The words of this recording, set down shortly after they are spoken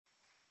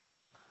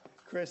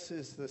Chris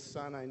is the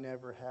son I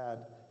never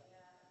had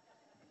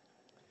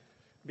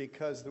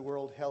because the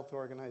World Health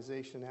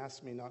Organization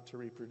asked me not to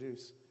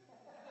reproduce.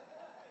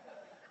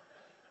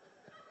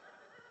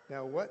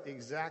 Now, what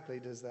exactly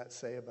does that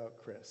say about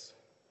Chris?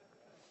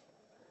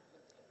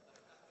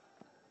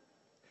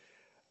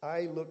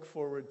 I look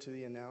forward to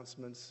the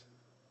announcements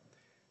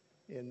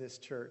in this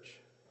church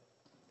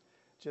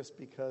just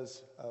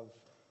because of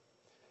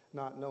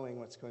not knowing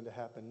what's going to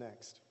happen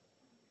next.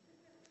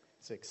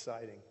 It's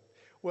exciting.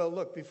 Well,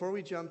 look, before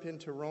we jump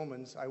into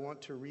Romans, I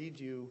want to read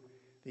you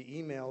the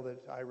email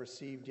that I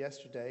received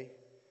yesterday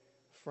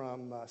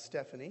from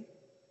Stephanie,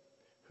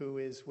 who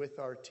is with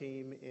our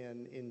team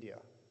in India.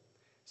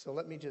 So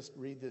let me just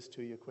read this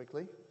to you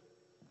quickly.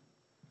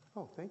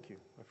 Oh, thank you.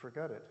 I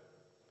forgot it.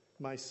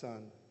 My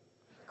son.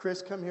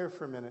 Chris, come here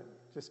for a minute.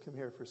 Just come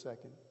here for a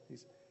second.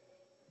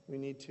 We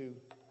need to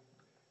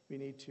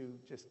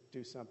just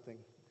do something.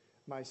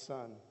 My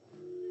son.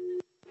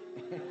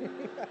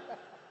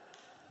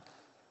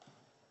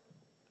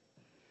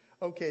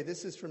 Okay,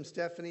 this is from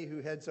Stephanie,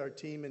 who heads our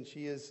team, and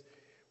she is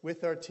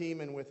with our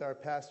team and with our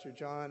Pastor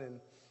John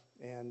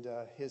and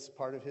his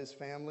part of his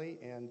family,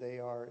 and they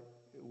are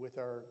with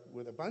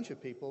a bunch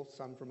of people,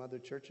 some from other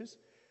churches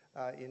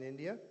in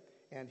India.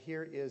 And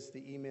here is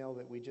the email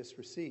that we just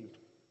received.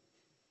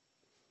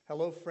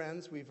 Hello,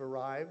 friends. We've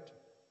arrived.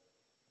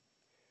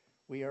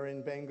 We are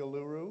in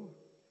Bengaluru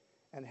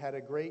and had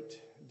a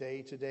great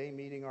day today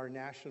meeting our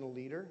national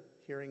leader,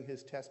 hearing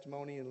his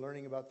testimony and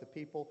learning about the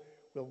people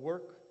we'll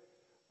work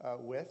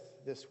with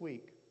this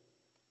week.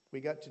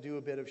 We got to do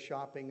a bit of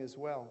shopping as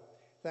well.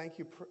 Thank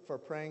you for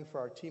praying for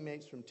our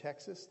teammates from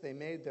Texas. They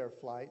made their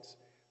flights,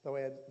 though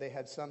they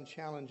had some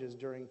challenges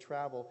during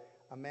travel.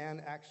 A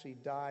man actually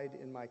died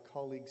in my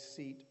colleague's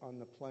seat on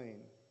the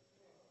plane.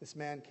 This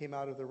man came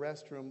out of the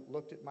restroom,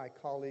 looked at my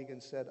colleague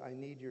and said, "I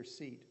need your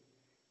seat."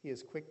 He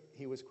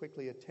was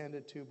quickly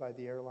attended to by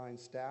the airline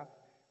staff.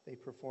 They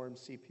performed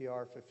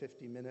CPR for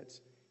 50 minutes.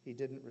 He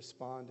didn't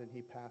respond and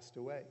he passed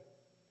away.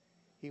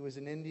 He was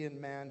an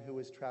Indian man who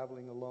was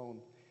traveling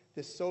alone.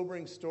 This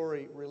sobering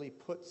story really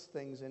puts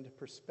things into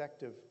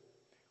perspective.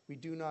 We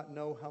do not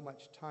know how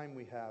much time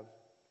we have.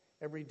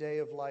 Every day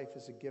of life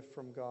is a gift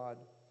from God.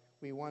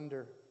 We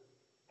wonder,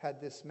 had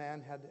this man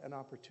had an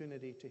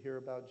opportunity to hear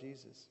about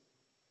Jesus?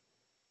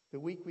 The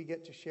week we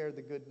get to share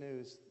the good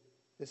news,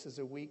 this is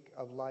a week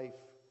of life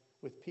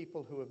with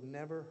people who have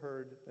never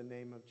heard the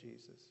name of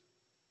Jesus.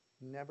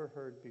 Never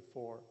heard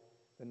before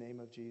the name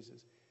of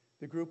Jesus.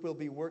 The group we'll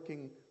be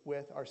working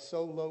with are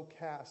so low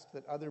caste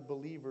that other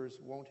believers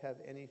won't have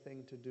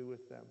anything to do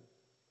with them.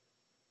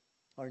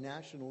 Our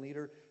national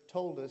leader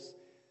told us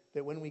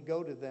that when we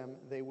go to them,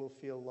 they will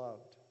feel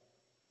loved.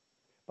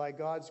 By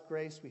God's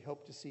grace, we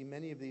hope to see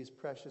many of these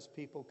precious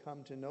people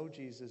come to know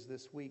Jesus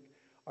this week.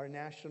 Our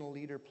national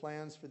leader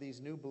plans for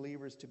these new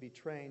believers to be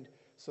trained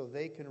so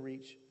they can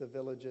reach the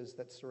villages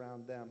that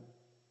surround them.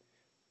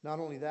 Not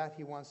only that,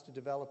 he wants to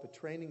develop a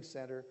training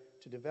center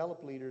to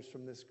develop leaders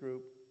from this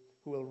group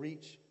who will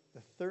reach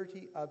the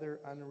 30 other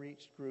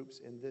unreached groups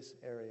in this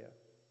area.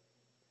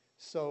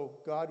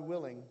 So, God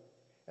willing,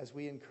 as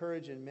we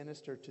encourage and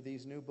minister to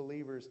these new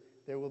believers,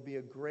 there will be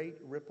a great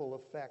ripple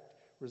effect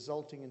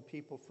resulting in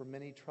people from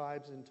many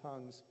tribes and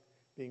tongues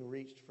being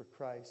reached for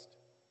Christ.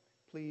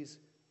 Please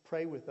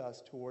pray with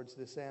us towards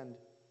this end.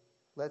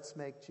 Let's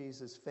make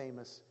Jesus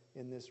famous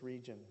in this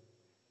region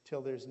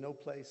till there's no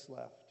place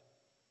left.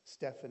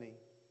 Stephanie.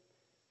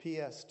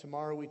 P.S.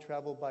 Tomorrow we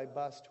travel by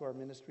bus to our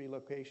ministry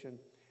location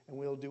and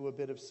we'll do a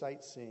bit of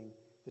sightseeing.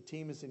 The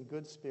team is in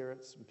good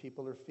spirits and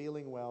people are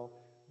feeling well,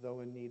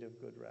 though in need of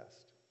good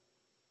rest.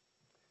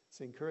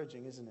 It's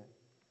encouraging, isn't it?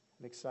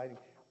 And exciting.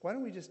 Why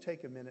don't we just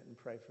take a minute and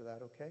pray for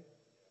that, okay?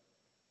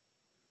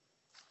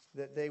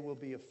 That they will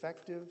be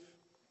effective,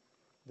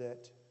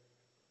 that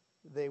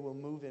they will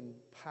move in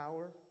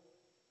power,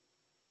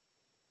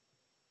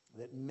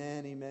 that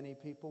many, many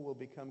people will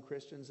become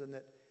Christians, and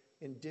that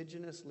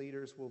indigenous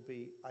leaders will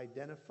be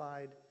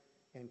identified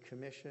and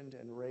commissioned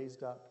and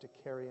raised up to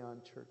carry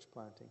on church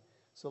planting.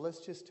 So let's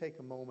just take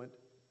a moment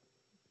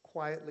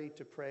quietly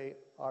to pray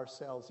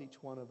ourselves,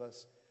 each one of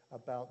us,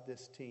 about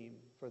this team,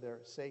 for their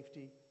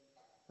safety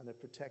and their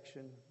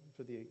protection,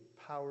 for the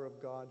power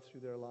of God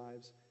through their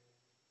lives,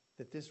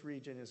 that this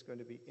region is going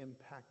to be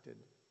impacted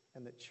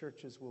and that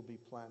churches will be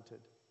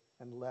planted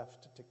and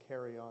left to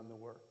carry on the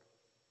work.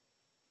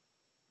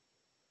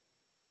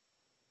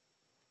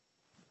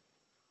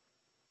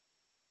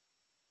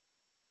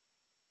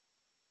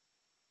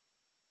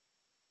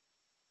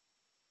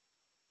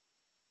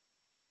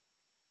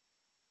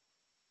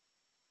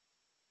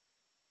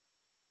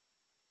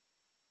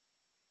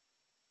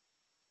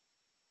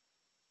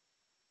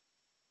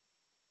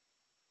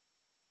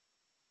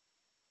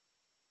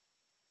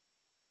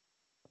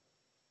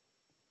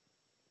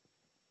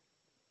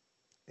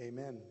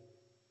 Amen.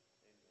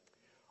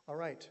 All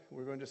right,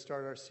 we're going to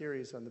start our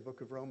series on the book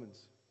of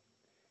Romans.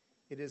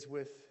 It is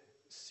with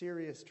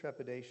serious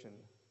trepidation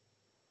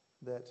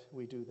that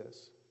we do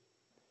this.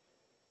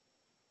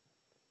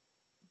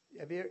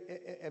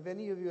 Have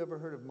any of you ever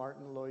heard of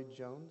Martin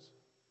Lloyd-Jones?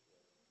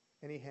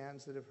 Any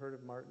hands that have heard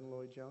of Martin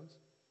Lloyd-Jones?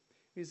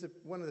 He's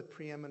one of the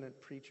preeminent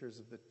preachers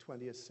of the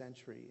 20th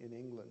century in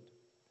England.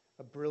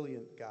 A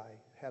brilliant guy,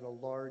 had a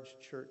large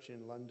church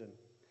in London.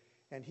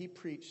 And he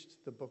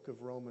preached the book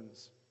of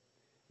Romans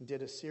and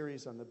did a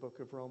series on the book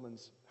of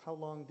Romans. How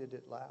long did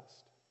it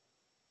last?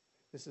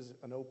 This is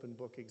an open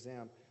book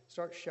exam.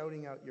 Start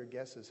shouting out your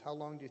guesses. How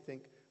long do you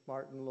think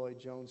Martin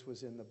Lloyd-Jones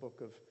was in the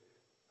book of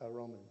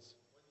Romans?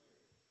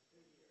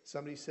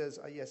 Somebody says,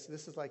 yes,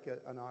 this is like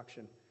an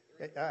auction.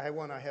 I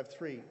won, I have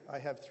three. I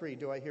have three.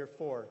 Do I hear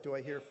four? Do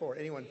I hear four?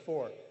 Anyone?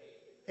 4.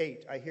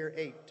 8. I hear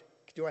 8.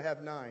 Do I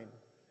have 9?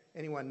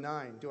 Anyone?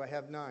 9. Do I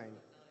have 9?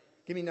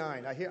 Give me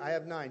 9. I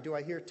have 9. Do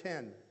I hear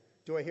 10?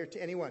 Do I hear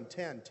anyone?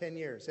 10. 10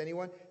 years.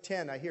 Anyone?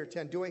 10. I hear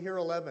 10. Do I hear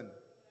 11?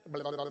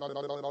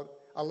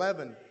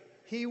 11.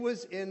 He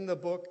was in the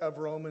book of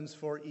Romans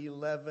for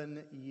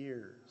 11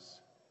 years.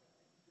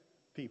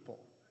 People.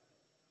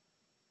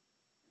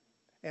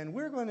 And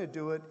we're going to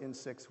do it in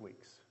 6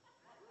 weeks.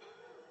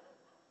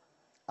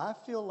 I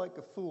feel like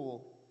a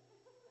fool.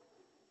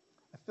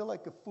 I feel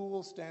like a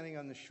fool standing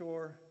on the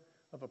shore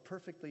of a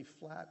perfectly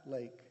flat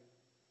lake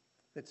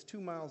that's 2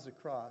 miles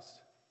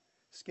across,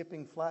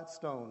 skipping flat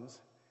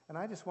stones, and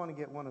I just want to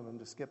get one of them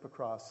to skip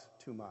across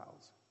 2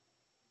 miles.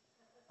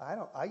 I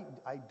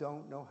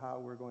don't know how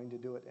we're going to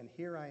do it, and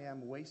here I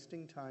am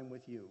wasting time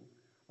with you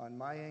on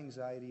my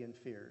anxiety and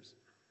fears,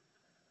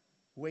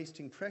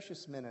 wasting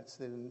precious minutes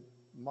that in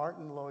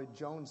Martin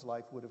Lloyd-Jones'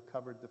 life would have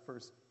covered the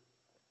first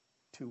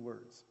 2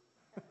 words.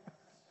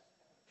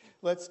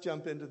 Let's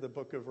jump into the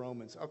book of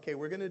Romans. Okay,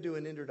 we're going to do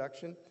an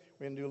introduction.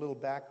 We're going to do a little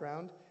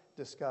background,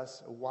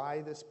 discuss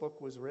why this book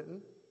was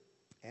written,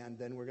 and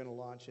then we're going to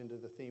launch into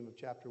the theme of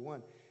chapter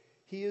 1.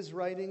 He is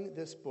writing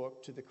this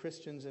book to the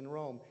Christians in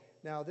Rome.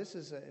 Now, this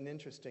is an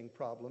interesting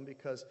problem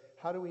because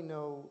how do we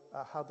know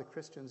how the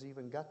Christians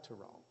even got to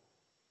Rome?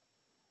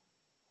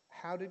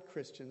 How did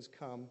Christians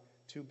come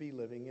to be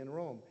living in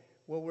Rome?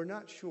 Well, we're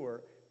not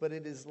sure, but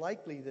it is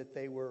likely that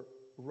they were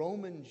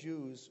Roman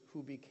Jews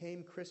who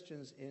became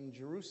Christians in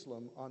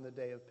Jerusalem on the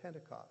day of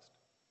Pentecost,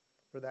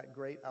 for that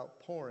great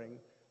outpouring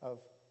of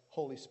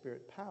Holy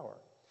Spirit power.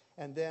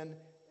 And then,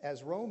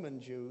 as Roman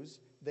Jews,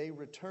 they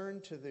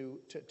returned to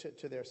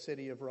their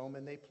city of Rome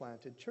and they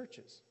planted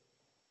churches.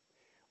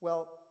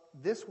 Well,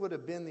 this would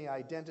have been the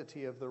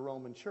identity of the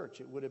Roman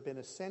church. It would have been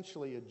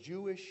essentially a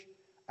Jewish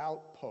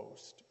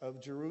outpost of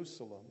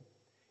Jerusalem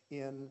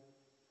in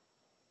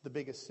the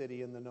biggest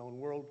city in the known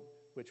world,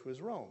 which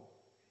was Rome.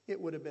 It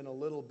would have been a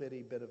little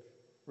bitty bit of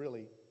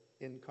really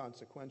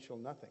inconsequential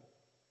nothing.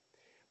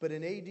 But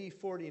in AD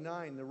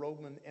 49, the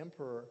Roman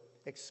emperor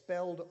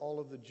expelled all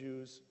of the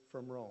Jews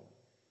from Rome.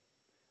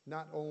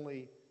 Not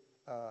only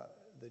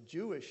the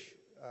Jewish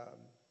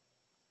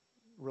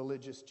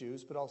religious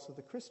Jews, but also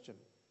the Christian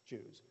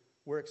Jews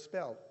were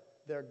expelled.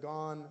 They're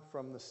gone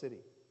from the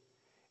city.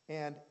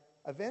 And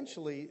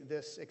eventually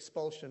this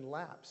expulsion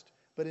lapsed.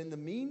 But in the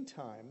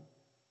meantime,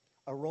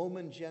 a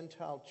Roman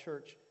Gentile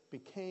church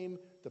became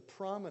the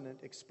prominent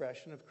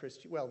expression of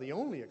the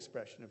only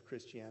expression of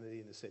Christianity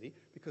in the city,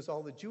 because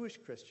all the Jewish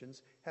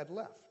Christians had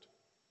left.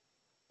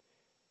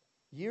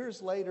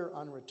 Years later,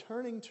 on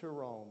returning to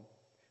Rome,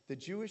 the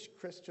Jewish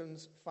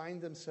Christians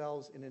find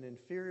themselves in an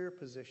inferior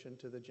position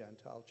to the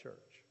Gentile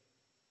church.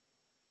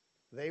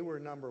 They were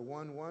number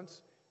 1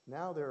 once,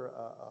 now they're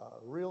a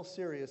real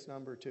serious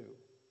number 2.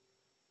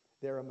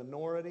 They're a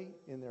minority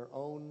in their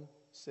own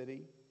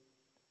city.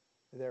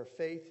 Their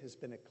faith has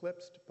been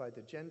eclipsed by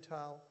the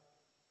Gentile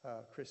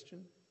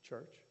Christian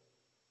church,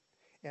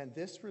 and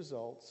this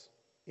results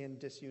in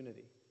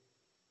disunity,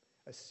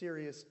 a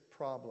serious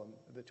problem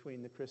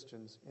between the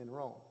Christians in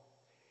Rome.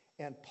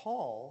 And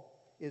Paul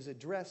is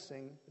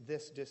addressing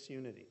this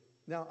disunity.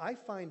 Now, I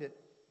find it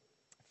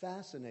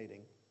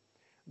fascinating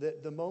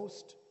that the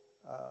most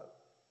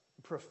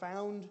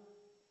profound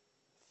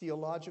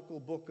theological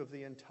book of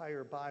the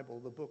entire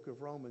Bible, the book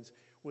of Romans,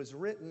 was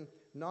written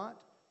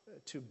not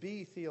to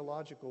be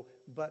theological,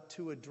 but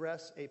to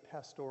address a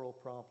pastoral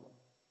problem.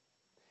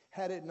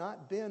 Had it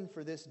not been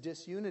for this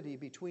disunity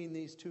between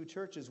these two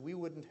churches, we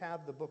wouldn't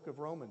have the book of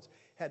Romans.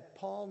 Had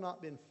Paul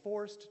not been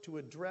forced to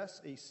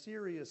address a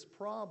serious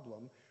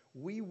problem,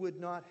 we would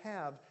not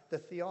have the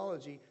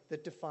theology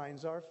that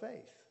defines our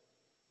faith.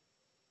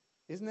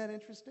 Isn't that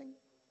interesting?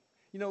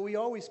 You know, we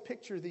always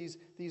picture these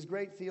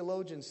great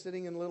theologians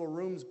sitting in little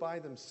rooms by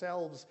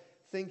themselves,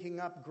 thinking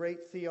up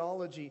great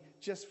theology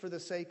just for the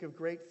sake of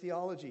great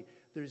theology.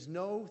 There's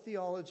no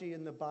theology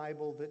in the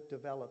Bible that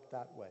developed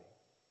that way.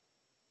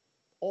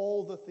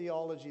 All the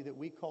theology that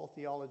we call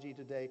theology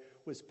today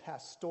was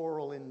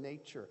pastoral in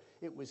nature.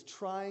 It was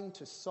trying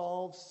to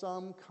solve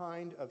some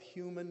kind of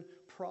human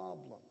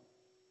problem.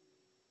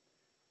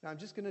 Now, I'm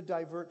just going to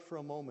divert for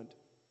a moment.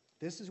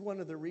 This is one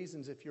of the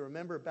reasons, if you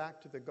remember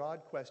back to the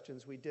God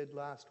questions we did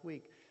last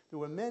week, there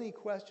were many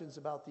questions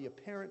about the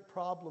apparent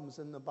problems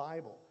in the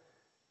Bible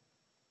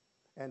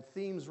and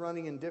themes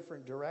running in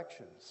different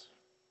directions.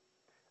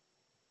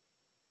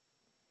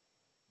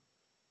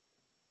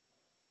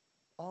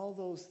 All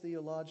those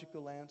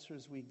theological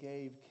answers we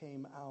gave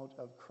came out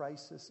of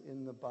crisis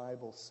in the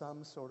Bible,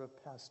 some sort of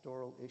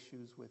pastoral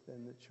issues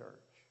within the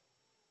church.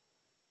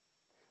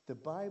 The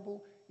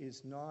Bible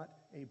is not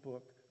a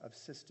book of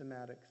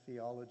systematic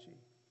theology.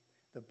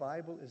 The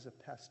Bible is a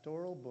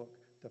pastoral book,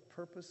 the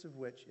purpose of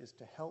which is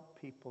to help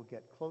people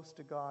get close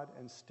to God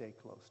and stay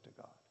close to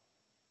God.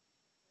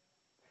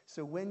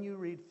 So when you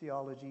read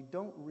theology,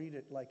 don't read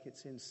it like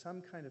it's in some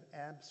kind of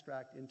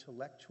abstract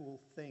intellectual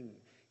thing.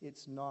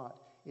 It's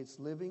not. It's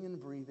living and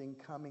breathing,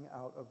 coming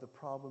out of the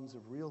problems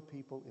of real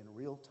people in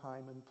real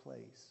time and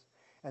place.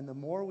 And the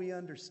more we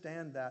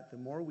understand that, the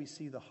more we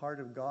see the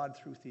heart of God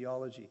through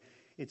theology.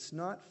 It's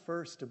not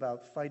first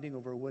about fighting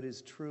over what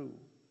is true.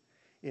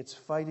 It's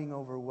fighting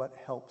over what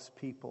helps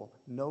people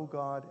know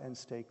God and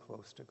stay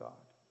close to God.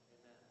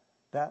 Amen.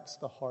 That's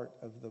the heart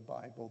of the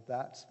Bible.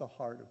 That's the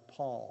heart of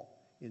Paul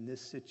in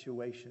this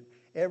situation.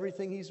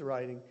 Everything he's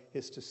writing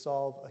is to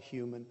solve a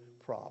human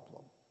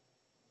problem.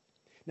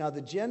 Now,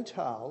 the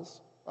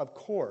Gentiles, of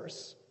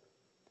course,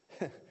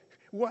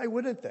 why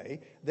wouldn't they?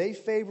 They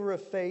favor a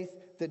faith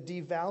that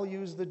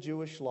devalues the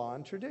Jewish law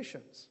and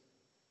traditions.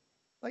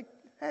 Like,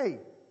 hey,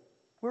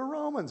 we're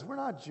Romans, we're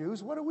not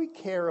Jews. What do we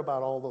care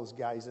about all those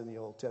guys in the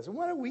Old Testament?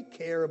 Why do we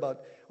care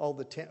about all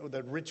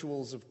the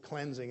rituals of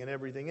cleansing and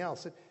everything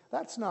else?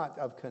 That's not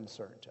of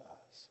concern to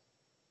us.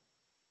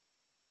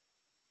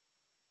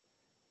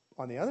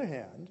 On the other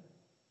hand,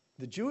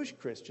 the Jewish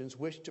Christians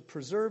wish to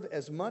preserve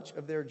as much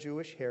of their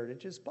Jewish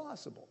heritage as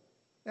possible.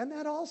 And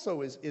that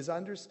also is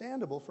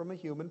understandable from a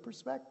human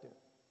perspective.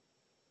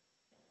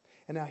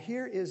 And now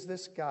here is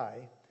this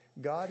guy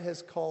God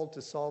has called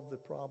to solve the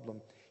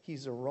problem.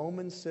 He's a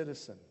Roman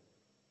citizen.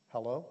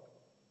 Hello?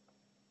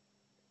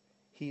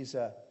 He's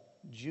a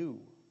Jew.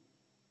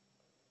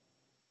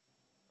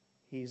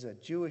 He's a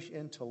Jewish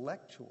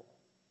intellectual.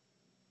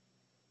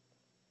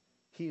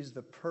 He's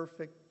the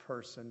perfect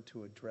person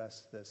to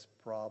address this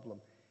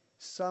problem.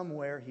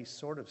 Somewhere he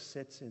sort of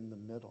sits in the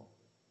middle.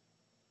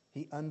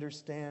 He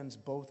understands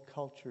both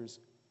cultures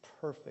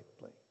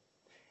perfectly.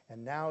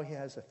 And now he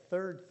has a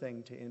third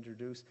thing to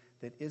introduce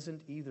that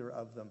isn't either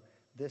of them.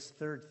 This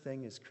third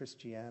thing is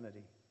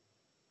Christianity.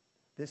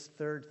 This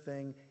third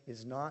thing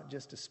is not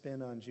just a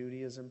spin on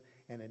Judaism,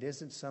 and it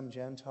isn't some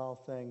Gentile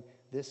thing.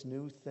 This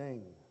new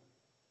thing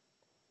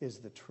is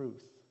the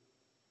truth.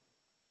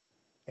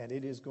 And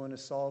it is going to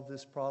solve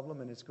this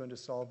problem, and it's going to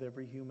solve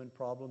every human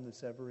problem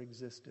that's ever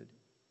existed.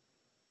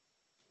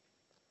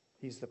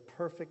 He's the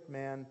perfect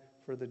man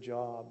for the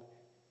job.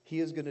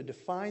 He is going to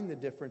define the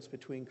difference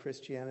between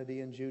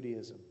Christianity and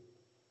Judaism.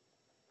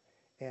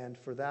 And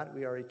for that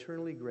we are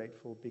eternally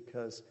grateful,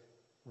 because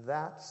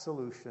that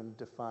solution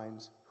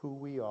defines who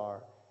we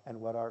are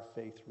and what our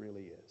faith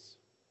really is.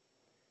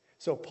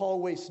 So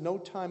Paul wastes no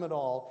time at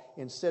all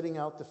in setting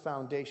out the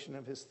foundation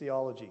of his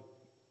theology.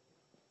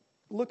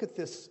 Look at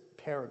this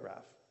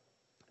paragraph.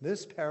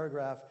 This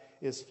paragraph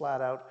is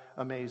flat out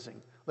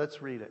amazing.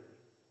 Let's read it.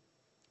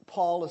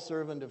 Paul, a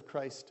servant of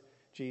Christ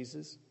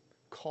Jesus,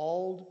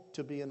 called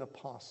to be an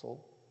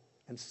apostle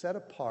and set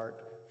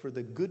apart for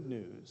the good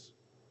news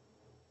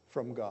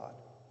from God.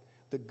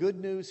 The good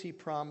news he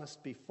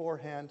promised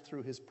beforehand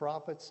through his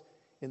prophets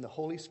in the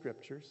Holy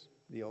Scriptures,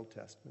 the Old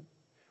Testament,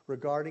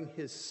 regarding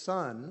his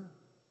son,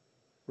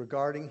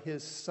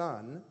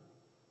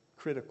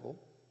 critical,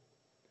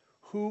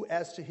 who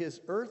as to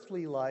his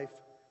earthly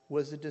life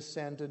was a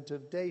descendant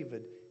of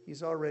David.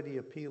 He's already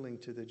appealing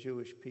to the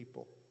Jewish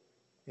people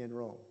in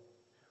Rome.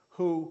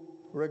 Who,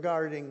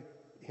 regarding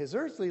his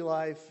earthly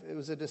life, it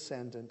was a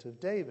descendant of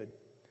David.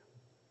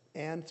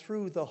 And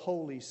through the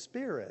Holy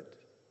Spirit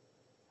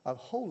of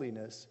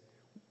holiness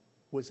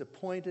was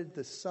appointed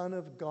the Son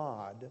of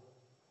God.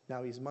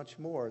 Now he's much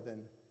more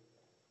than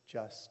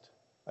just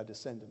a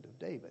descendant of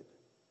David.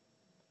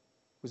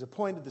 Was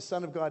appointed the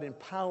Son of God in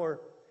power,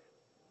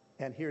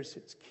 and here's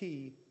its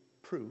key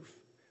proof,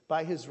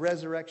 by his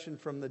resurrection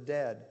from the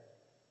dead.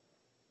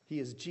 He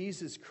is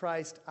Jesus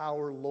Christ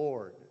our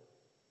Lord.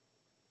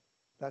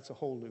 That's a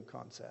whole new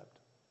concept.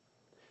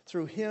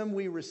 Through him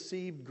we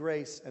received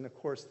grace, and of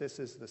course this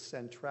is the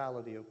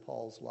centrality of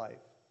Paul's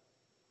life.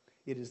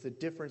 It is the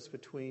difference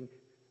between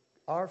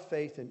our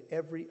faith and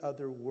every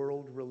other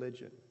world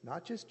religion,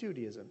 not just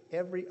Judaism,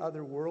 every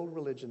other world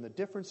religion. The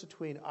difference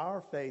between our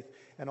faith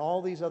and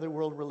all these other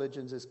world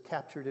religions is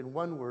captured in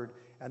one word,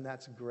 and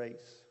that's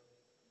grace.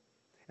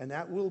 And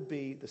that will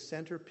be the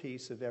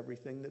centerpiece of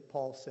everything that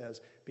Paul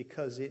says,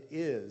 because it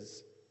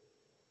is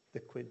the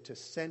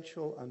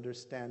quintessential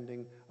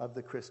understanding of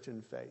the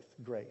Christian faith,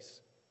 grace.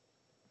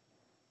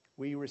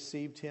 We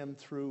received him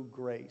through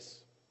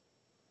grace.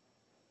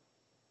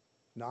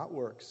 Not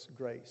works,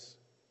 grace.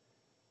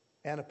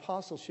 And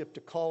apostleship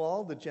to call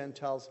all the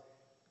Gentiles.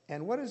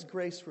 And what does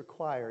grace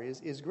require?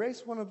 Is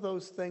grace one of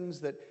those things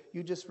that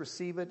you just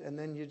receive it and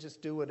then you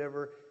just do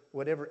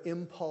whatever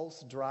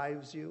impulse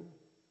drives you?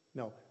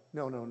 No.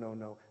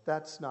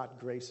 That's not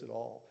grace at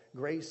all.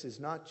 Grace is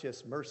not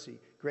just mercy.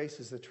 Grace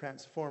is the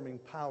transforming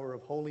power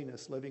of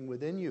holiness living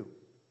within you.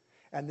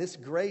 And this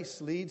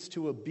grace leads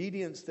to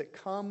obedience that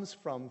comes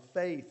from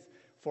faith,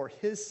 for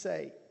his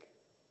sake.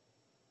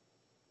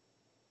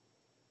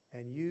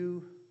 And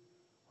you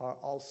are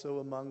also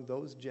among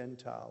those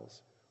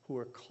Gentiles who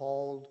are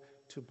called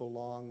to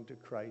belong to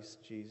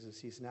Christ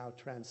Jesus. He's now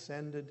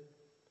transcended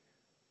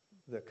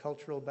the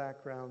cultural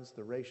backgrounds,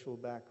 the racial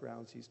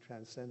backgrounds. He's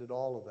transcended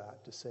all of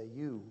that to say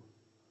you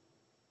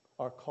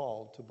are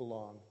called to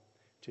belong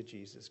to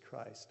Jesus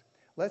Christ.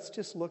 Let's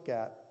just look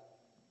at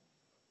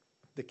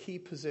the key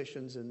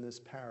positions in this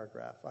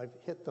paragraph. I've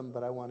hit them,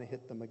 but I want to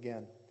hit them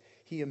again.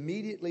 He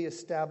immediately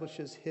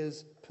establishes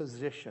his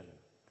position.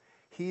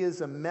 He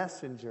is a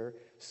messenger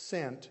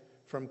sent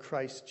from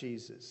Christ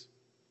Jesus.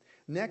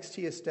 Next,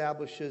 he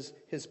establishes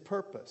his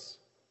purpose.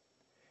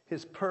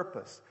 His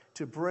purpose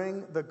to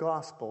bring the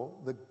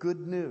gospel, the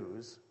good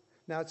news.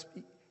 Now,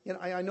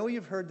 I know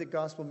you've heard that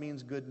gospel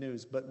means good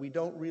news, but we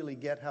don't really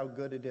get how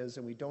good it is,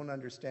 and we don't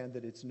understand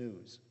that it's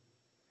news.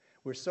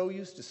 We're so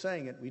used to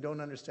saying it, we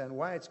don't understand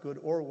why it's good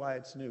or why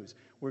it's news.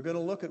 We're going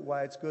to look at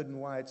why it's good and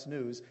why it's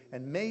news,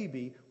 and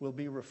maybe we'll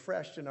be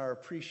refreshed in our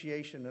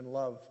appreciation and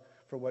love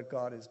for what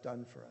God has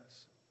done for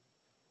us.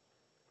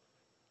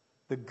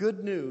 The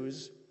good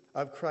news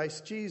of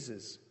Christ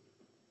Jesus.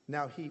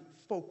 Now he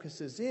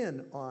focuses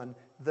in on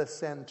the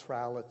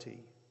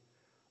centrality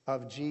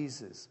of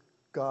Jesus,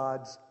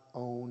 God's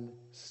own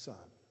Son.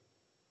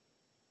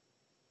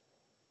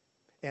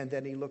 And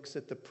then he looks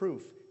at the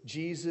proof,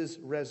 Jesus'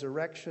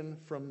 resurrection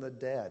from the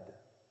dead.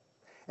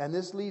 And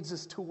this leads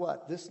us to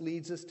what? This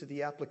leads us to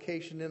the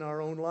application in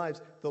our own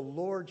lives, the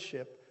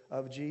lordship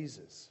of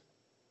Jesus.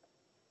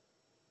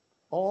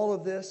 All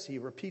of this, he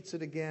repeats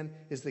it again,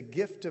 is the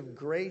gift of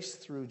grace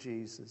through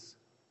Jesus,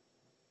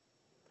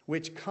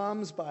 which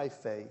comes by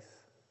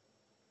faith.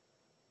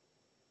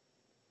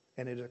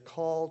 And it is a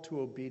call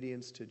to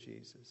obedience to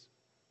Jesus.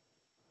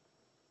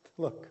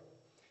 Look,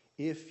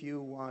 if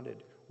you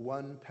wanted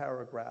one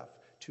paragraph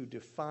to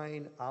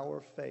define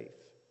our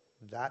faith,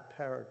 that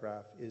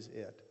paragraph is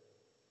it.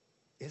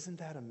 Isn't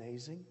that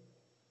amazing?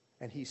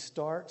 And he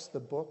starts the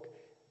book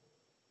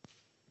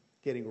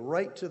getting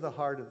right to the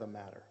heart of the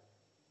matter.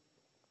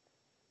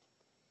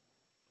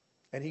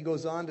 And he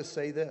goes on to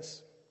say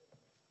this,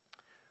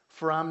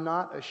 "For I'm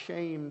not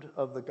ashamed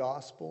of the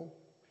gospel,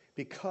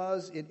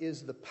 because it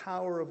is the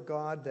power of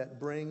God that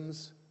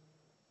brings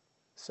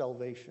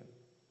salvation."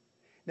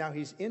 Now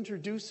he's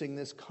introducing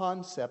this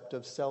concept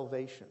of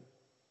salvation.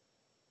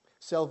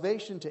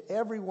 Salvation to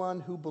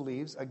everyone who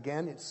believes.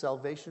 Again, it's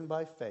salvation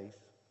by faith.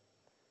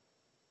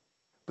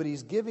 But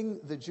he's giving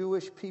the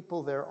Jewish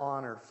people their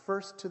honor,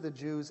 first to the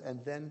Jews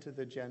and then to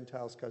the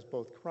Gentiles, because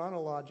both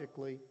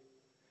chronologically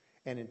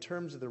and in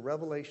terms of the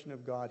revelation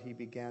of God, he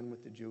began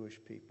with the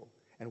Jewish people.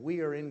 And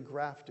we are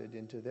engrafted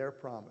into their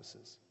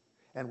promises.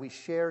 And we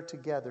share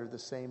together the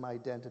same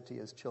identity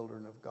as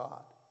children of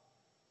God.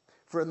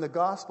 For in the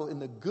gospel, in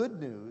the good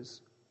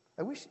news,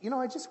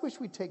 I just wish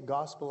we'd take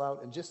gospel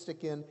out and just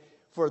stick in,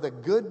 for the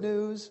good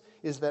news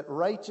is that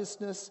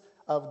righteousness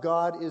of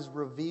God is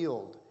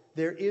revealed.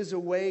 There is a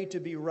way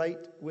to be right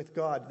with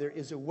God. There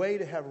is a way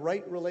to have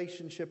right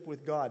relationship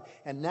with God.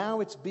 And now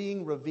it's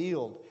being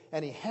revealed.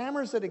 And he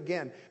hammers it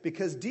again,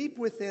 because deep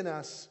within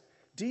us,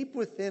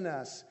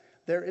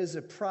 there is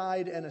a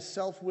pride and a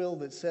self-will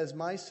that says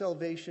my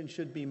salvation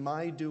should be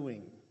my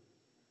doing.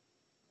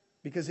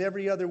 Because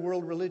every other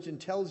world religion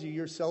tells you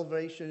your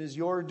salvation is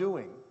your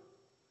doing.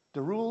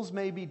 The rules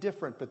may be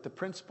different, but the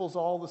principle's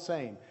all the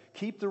same.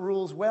 Keep the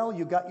rules well,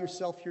 you got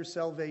yourself your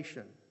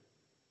salvation.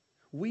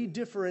 We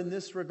differ in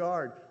this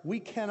regard. We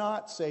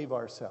cannot save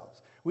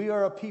ourselves. We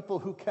are a people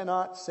who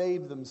cannot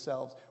save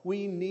themselves.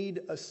 We need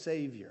a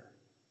Savior.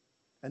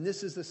 And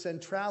this is the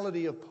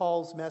centrality of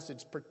Paul's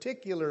message,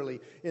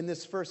 particularly in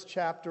this first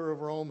chapter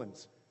of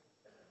Romans.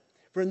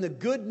 For in the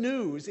good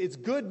news, it's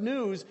good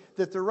news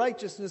that the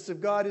righteousness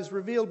of God is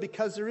revealed,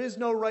 because there is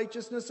no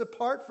righteousness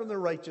apart from the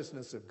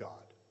righteousness of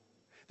God.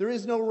 There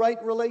is no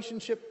right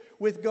relationship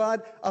with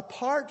God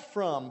apart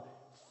from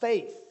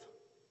faith.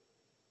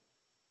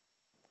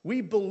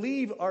 We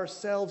believe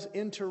ourselves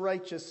into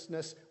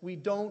righteousness. We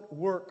don't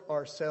work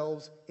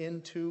ourselves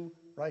into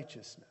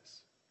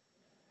righteousness.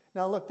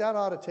 Now look, that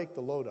ought to take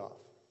the load off.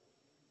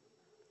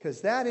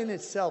 Because that in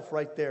itself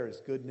right there is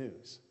good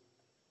news.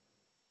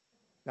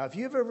 Now if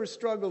you've ever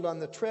struggled on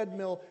the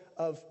treadmill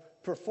of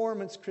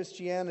performance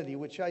Christianity,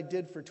 which I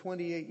did for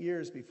 28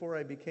 years before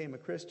I became a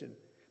Christian,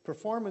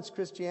 performance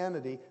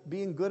Christianity,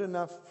 being good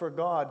enough for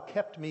God,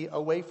 kept me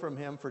away from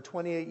Him for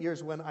 28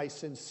 years when I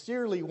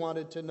sincerely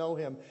wanted to know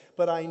Him.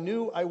 But I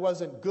knew I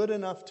wasn't good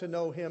enough to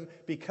know Him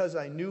because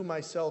I knew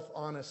myself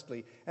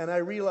honestly. And I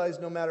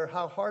realized no matter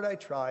how hard I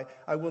try,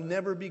 I will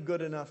never be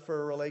good enough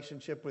for a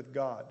relationship with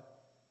God.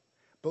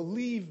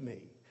 Believe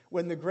me,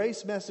 when the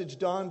grace message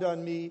dawned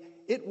on me,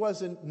 it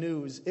wasn't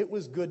news, it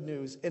was good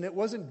news. And it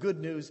wasn't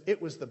good news,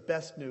 it was the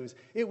best news.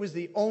 It was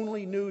the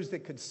only news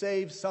that could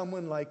save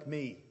someone like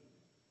me.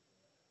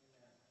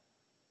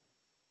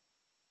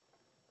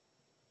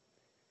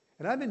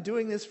 And I've been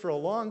doing this for a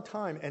long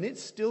time, and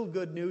it's still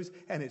good news,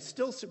 and it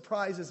still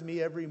surprises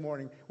me every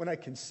morning when I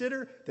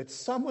consider that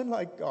someone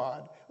like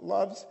God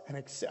loves and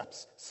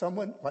accepts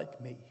someone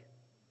like me.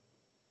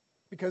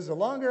 Because the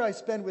longer I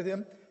spend with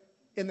Him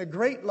in the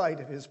great light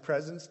of His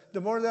presence,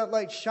 the more that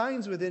light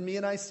shines within me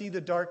and I see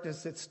the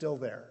darkness that's still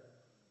there.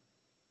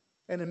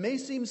 And it may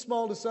seem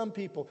small to some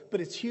people,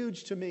 but it's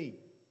huge to me.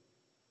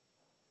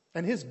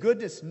 And His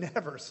goodness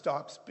never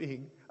stops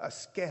being a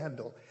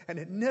scandal. And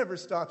it never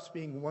stops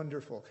being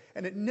wonderful.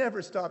 And it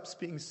never stops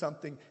being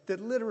something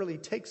that literally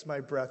takes my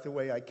breath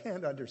away. I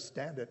can't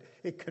understand it.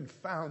 It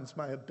confounds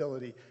my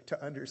ability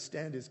to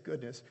understand His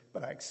goodness,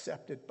 but I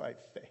accept it by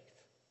faith.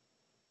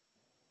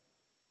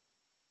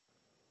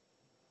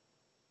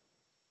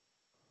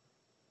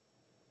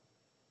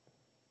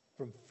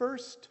 From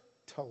first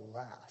to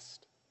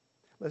last.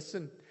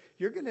 Listen,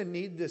 you're going to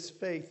need this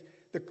faith.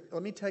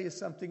 Let me tell you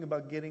something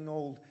about getting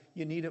old.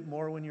 You need it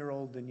more when you're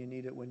old than you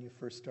need it when you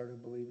first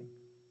started believing.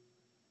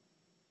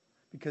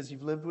 Because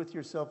you've lived with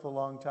yourself a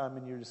long time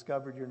and you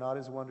discovered you're not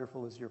as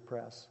wonderful as your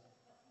press.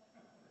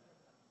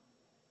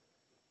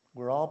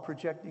 We're all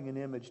projecting an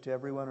image to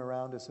everyone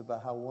around us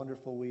about how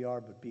wonderful we are,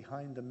 but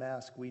behind the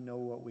mask we know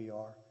what we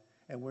are.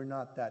 And we're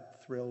not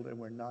that thrilled and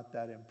we're not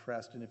that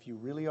impressed. And if you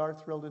really are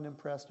thrilled and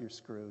impressed, you're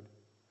screwed.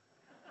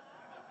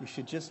 You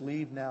should just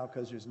leave now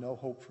because there's no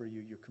hope for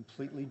you. You're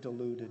completely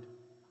deluded.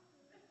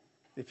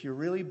 If you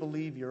really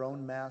believe your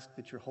own mask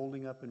that you're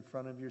holding up in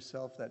front of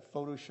yourself, that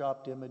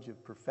photoshopped image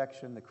of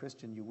perfection, the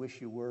Christian you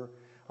wish you were,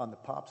 on the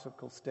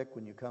popsicle stick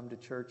when you come to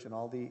church, and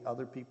all the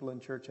other people in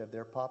church have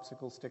their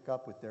popsicle stick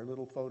up with their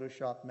little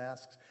photoshopped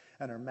masks,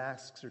 and our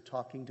masks are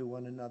talking to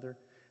one another,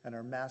 and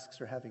our masks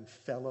are having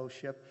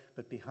fellowship,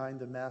 but behind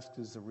the mask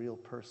is the real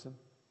person.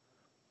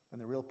 And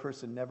the real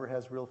person never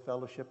has real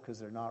fellowship because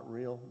they're not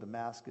real. The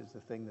mask is the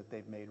thing that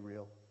they've made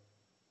real.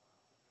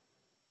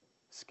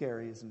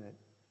 Scary, isn't it?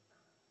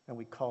 And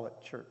we call it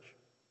church.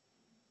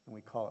 And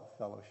we call it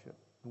fellowship.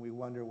 And we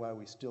wonder why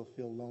we still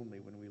feel lonely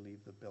when we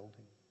leave the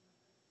building.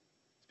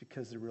 It's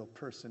because the real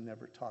person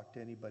never talked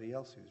to anybody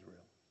else who's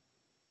real.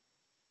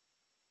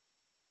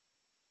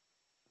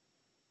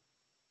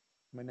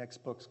 My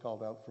next book's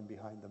called Out From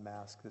Behind the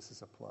Mask. This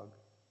is a plug.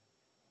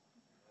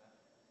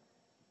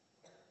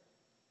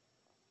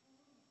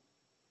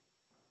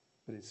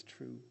 But it's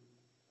true.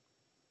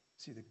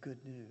 See, the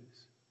good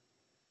news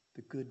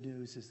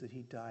is that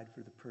He died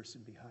for the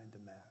person behind the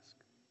mask.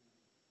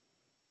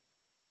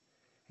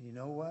 And you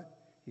know what?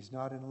 He's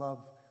not in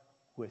love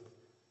with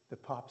the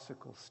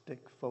popsicle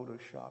stick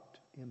photoshopped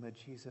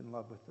image. He's in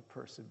love with the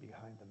person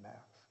behind the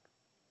mask.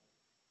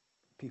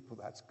 People,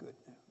 that's good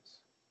news.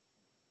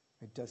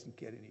 It doesn't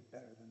get any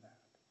better than that.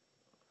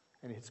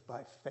 And it's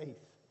by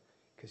faith,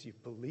 because you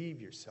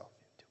believe yourself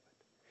into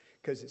it.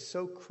 Because it's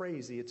so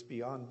crazy, it's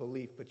beyond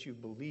belief, but you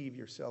believe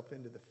yourself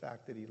into the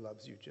fact that He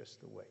loves you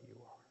just the way you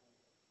are.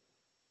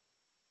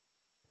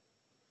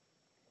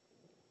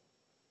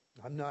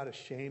 I'm not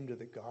ashamed of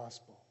the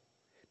gospel,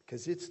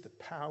 because it's the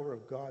power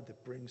of God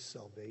that brings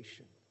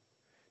salvation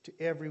to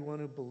everyone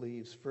who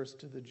believes, first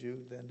to the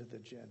Jew, then to the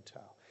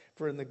Gentile.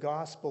 For in the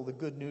gospel, the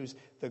good news,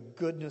 the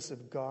goodness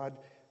of God,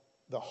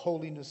 the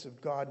holiness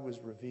of God was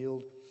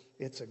revealed.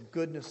 It's a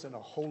goodness and a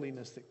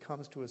holiness that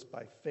comes to us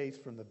by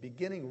faith from the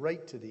beginning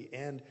right to the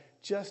end.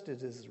 Just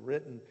as it is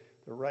written,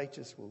 the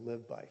righteous will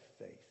live by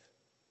faith.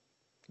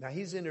 Now,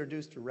 he's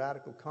introduced a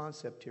radical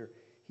concept here.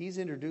 He's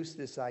introduced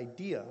this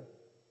idea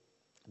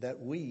that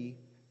we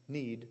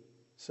need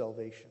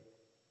salvation.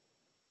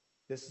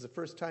 This is the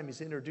first time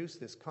he's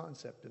introduced this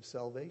concept of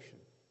salvation.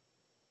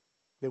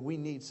 That we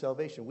need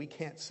salvation. We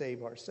can't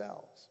save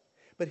ourselves.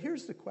 But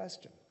here's the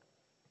question.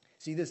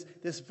 See,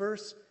 this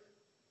verse,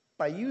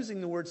 by using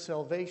the word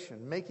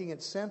salvation, making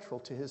it central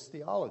to his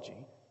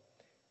theology,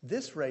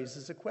 this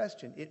raises a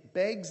question. It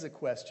begs the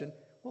question,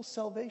 well,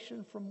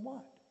 salvation from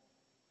what?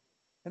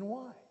 And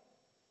why?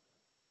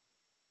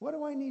 What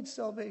do I need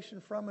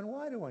salvation from, and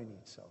why do I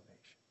need salvation?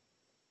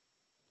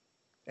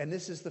 And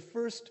this is the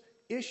first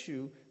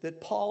issue that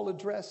Paul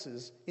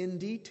addresses in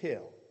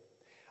detail.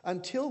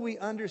 Until we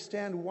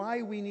understand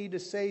why we need a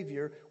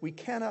Savior, we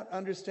cannot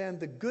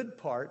understand the good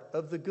part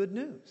of the good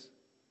news.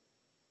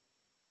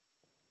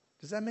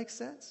 Does that make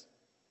sense?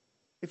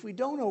 If we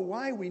don't know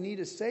why we need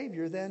a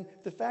Savior, then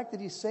the fact that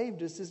He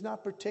saved us is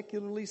not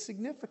particularly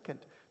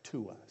significant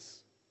to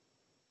us.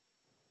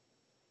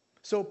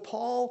 So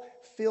Paul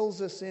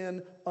fills us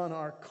in on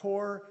our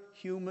core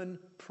human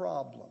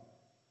problem.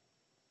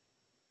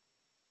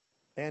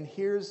 And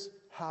here's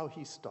how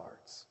he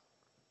starts.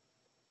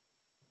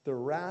 The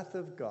wrath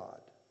of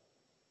God.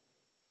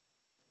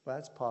 Well,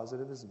 that's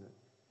positive, isn't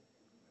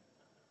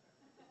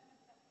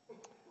it?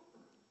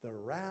 The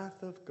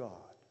wrath of God.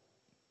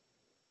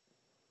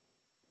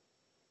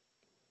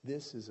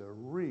 This is a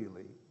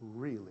really,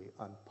 really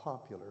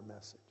unpopular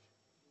message.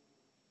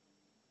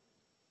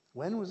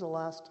 When was the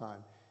last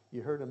time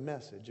you heard a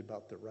message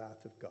about the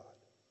wrath of God?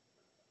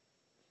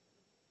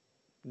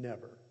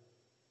 Never.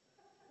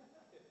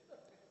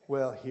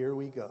 Well, here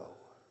we go.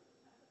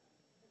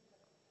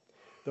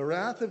 The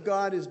wrath of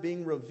God is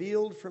being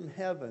revealed from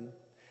heaven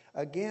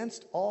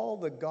against all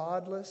the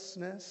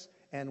godlessness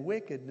and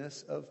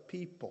wickedness of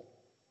people.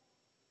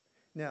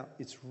 Now,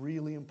 it's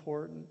really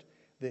important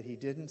that he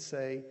didn't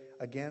say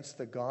against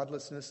the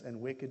godlessness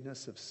and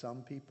wickedness of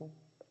some people?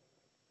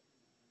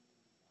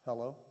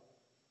 Hello?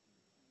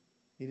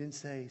 He didn't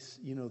say,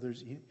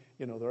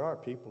 there are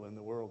people in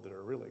the world that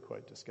are really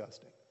quite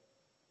disgusting.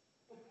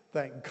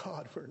 Thank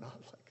God we're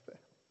not like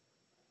that.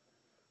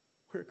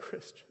 We're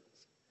Christians.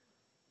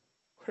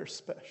 We're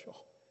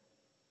special.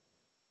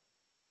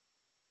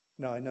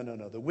 No.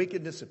 The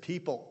wickedness of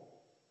people.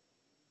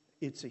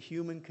 It's a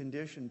human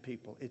condition,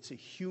 people. It's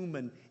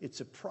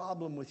a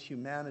problem with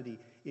humanity.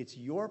 It's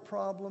your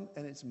problem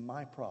and it's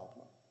my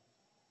problem.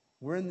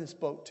 We're in this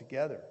boat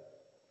together.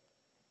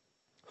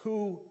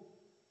 Who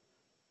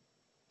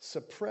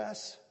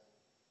suppress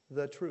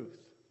the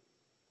truth.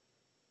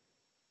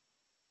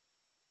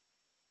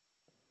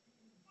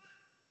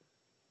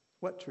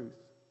 What truth?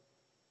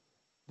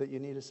 That you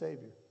need a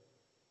Savior.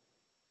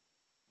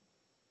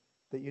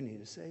 That you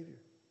need a Savior.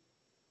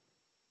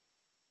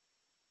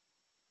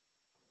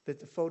 That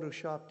the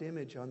photoshopped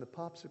image on the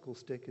popsicle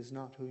stick is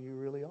not who you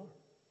really are.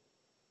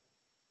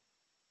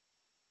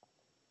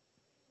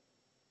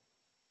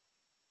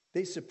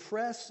 They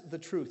suppress the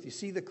truth. You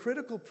see, the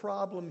critical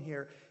problem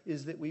here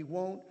is that we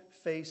won't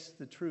face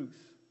the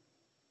truth.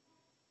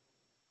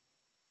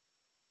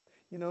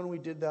 When we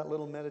did that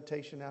little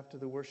meditation after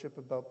the worship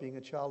about being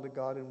a child of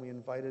God, and we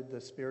invited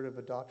the Spirit of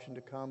adoption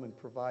to come and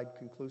provide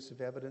conclusive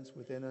evidence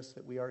within us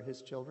that we are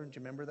His children. Do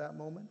you remember that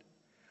moment?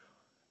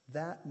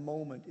 That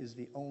moment is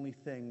the only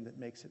thing that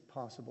makes it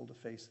possible to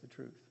face the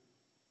truth.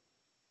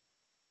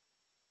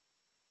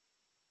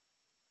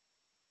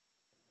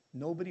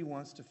 Nobody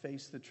wants to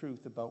face the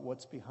truth about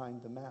what's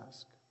behind the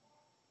mask.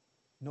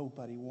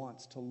 Nobody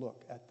wants to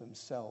look at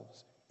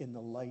themselves in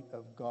the light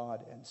of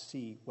God and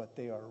see what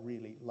they are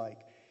really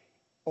like.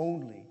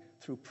 Only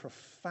through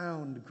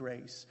profound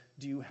grace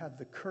do you have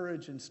the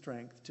courage and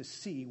strength to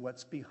see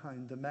what's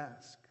behind the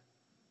mask.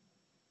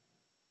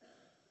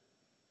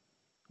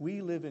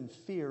 We live in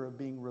fear of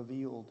being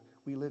revealed.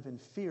 We live in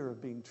fear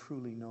of being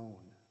truly known.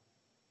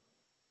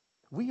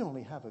 We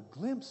only have a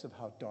glimpse of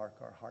how dark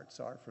our hearts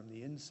are from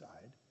the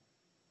inside.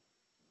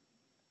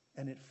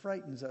 And it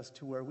frightens us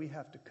to where we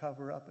have to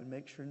cover up and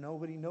make sure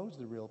nobody knows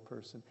the real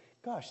person.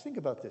 Gosh, think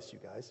about this, you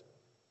guys.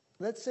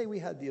 Let's say we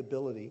had the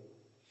ability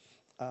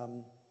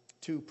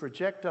to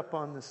project up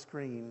on the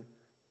screen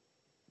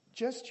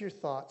just your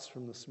thoughts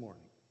from this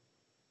morning.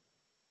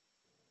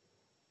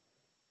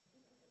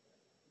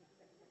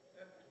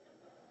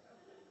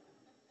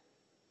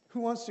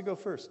 Who wants to go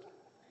first?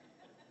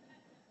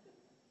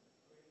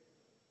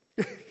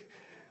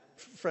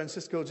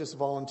 Francisco just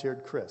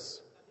volunteered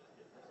Chris.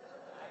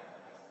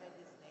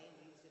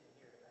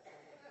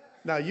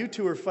 Now, you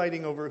two are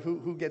fighting over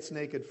who gets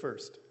naked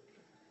first.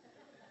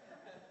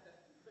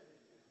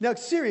 Now,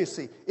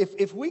 seriously,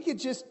 if we could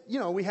just,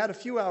 we had a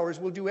few hours,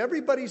 we'll do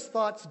everybody's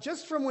thoughts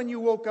just from when you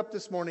woke up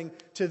this morning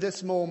to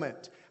this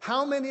moment.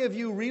 How many of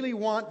you really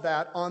want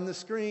that on the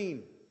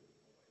screen?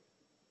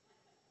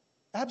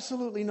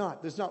 Absolutely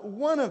not. There's not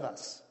one of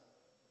us.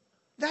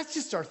 That's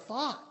just our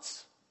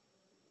thoughts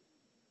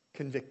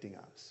convicting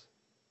us.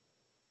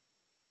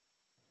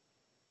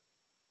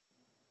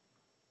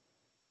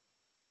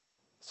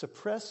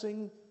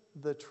 Suppressing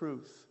the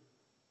truth.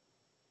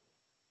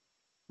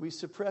 We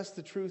suppress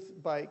the truth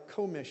by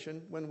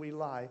commission when we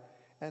lie,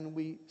 and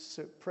we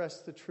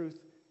suppress the truth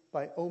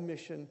by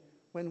omission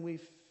when we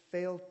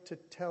fail to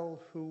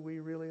tell who we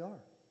really are.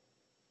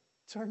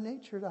 It's our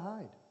nature to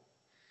hide.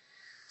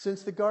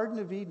 Since the Garden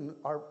of Eden,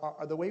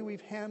 the way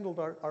we've handled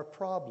our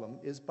problem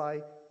is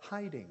by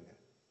hiding,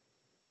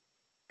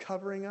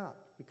 covering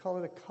up. We call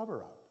it a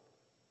cover-up.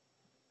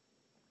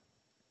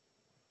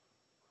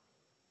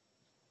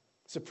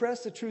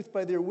 Suppress the truth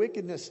by their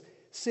wickedness,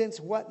 since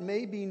what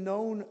may be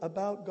known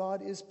about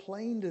God is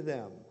plain to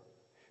them,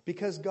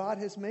 because God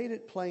has made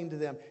it plain to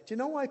them. Do you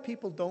know why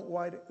people don't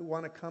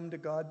want to come to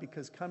God?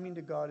 Because coming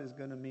to God is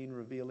going to mean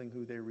revealing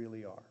who they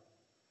really are,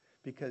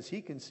 because He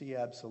can see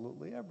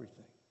absolutely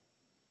everything.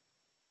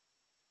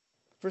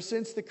 For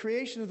since the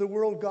creation of the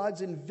world,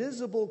 God's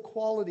invisible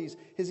qualities,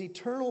 His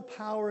eternal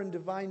power and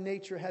divine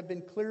nature have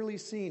been clearly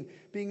seen,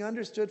 being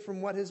understood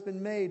from what has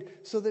been made,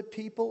 so that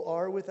people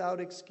are without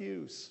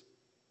excuse.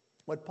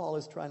 What Paul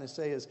is trying to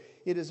say is,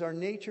 it is our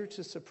nature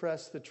to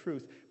suppress the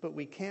truth, but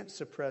we can't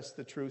suppress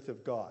the truth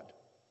of God.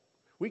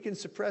 We can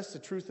suppress the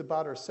truth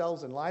about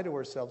ourselves and lie to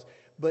ourselves,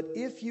 but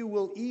if you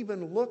will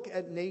even look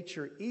at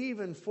nature,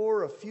 even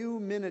for a few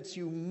minutes,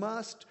 you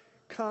must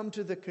come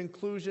to the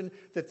conclusion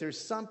that there's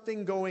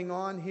something going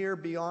on here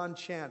beyond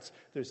chance.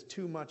 There's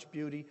too much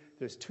beauty,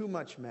 there's too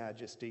much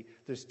majesty,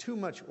 there's too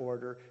much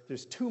order,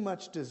 there's too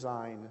much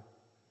design,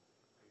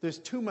 there's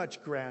too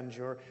much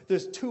grandeur,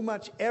 there's too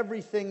much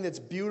everything that's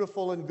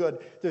beautiful and good.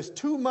 There's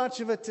too much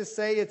of it to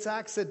say it's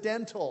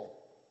accidental.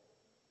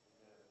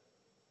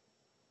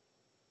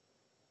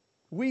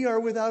 We are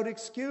without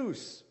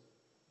excuse.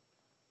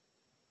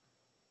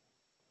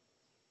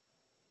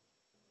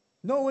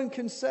 No one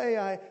can say,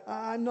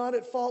 I'm not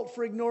at fault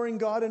for ignoring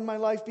God in my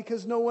life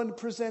because no one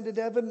presented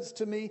evidence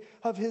to me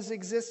of His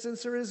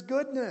existence or His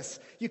goodness.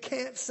 You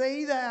can't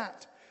say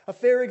that. A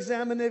fair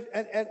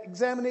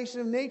examination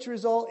of nature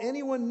is all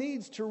anyone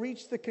needs to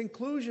reach the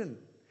conclusion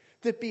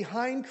that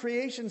behind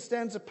creation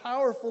stands a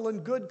powerful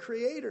and good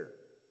Creator.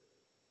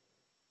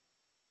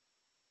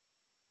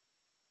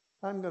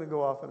 I'm going to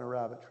go off on a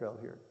rabbit trail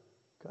here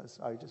because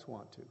I just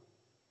want to.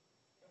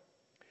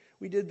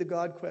 We did the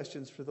God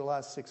questions for the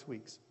last 6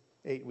 weeks,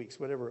 8 weeks,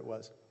 whatever it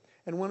was.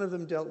 And one of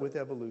them dealt with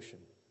evolution.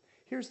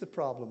 Here's the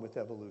problem with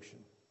evolution.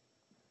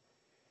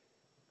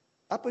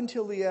 Up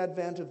until the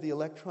advent of the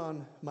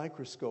electron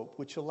microscope,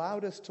 which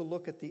allowed us to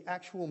look at the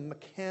actual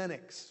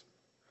mechanics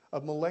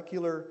of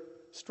molecular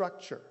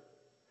structure,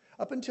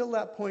 up until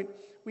that point,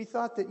 we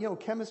thought that,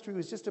 chemistry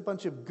was just a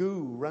bunch of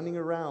goo running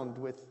around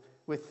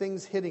with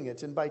things hitting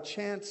it, and by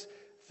chance,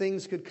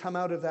 things could come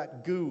out of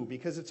that goo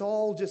because it's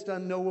all just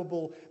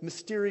unknowable,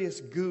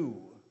 mysterious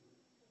goo.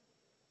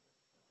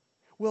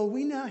 Well,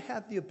 we now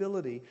have the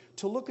ability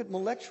to look at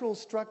molecular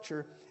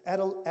structure at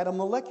a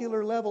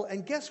molecular level,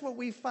 and guess what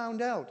we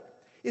found out?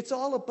 It's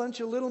all a bunch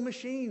of little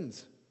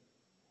machines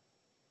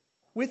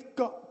with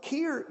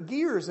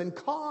gears and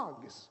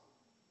cogs.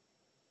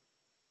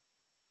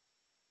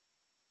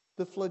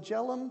 The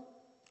flagellum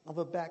of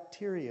a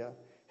bacteria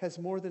has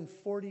more than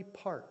 40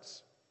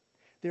 parts.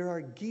 There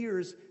are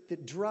gears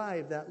that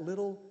drive that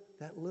little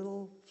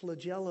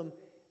flagellum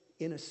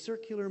in a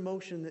circular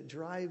motion that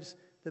drives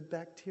the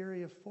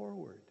bacteria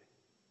forward.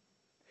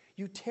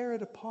 You tear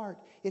it apart.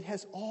 It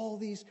has all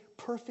these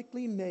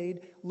perfectly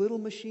made little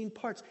machine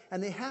parts,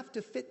 and they have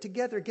to fit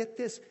together, get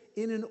this,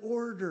 in an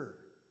order.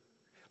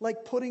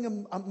 Like putting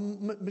a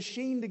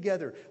machine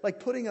together,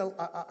 like putting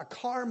a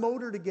car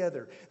motor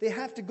together. They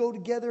have to go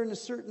together in a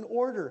certain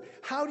order.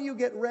 How do you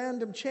get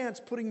random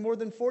chance putting more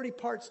than 40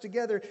 parts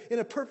together in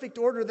a perfect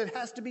order that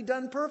has to be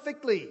done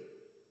perfectly?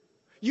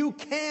 You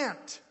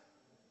can't.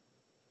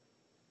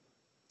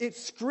 It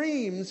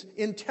screams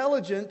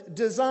intelligent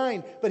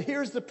design. But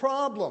here's the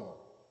problem.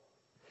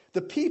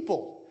 The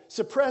people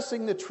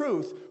suppressing the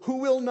truth, who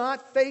will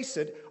not face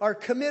it, are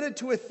committed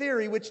to a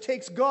theory which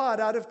takes God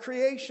out of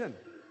creation.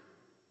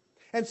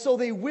 And so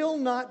they will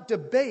not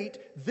debate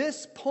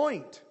this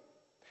point.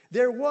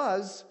 There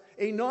was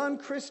a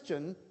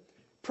non-Christian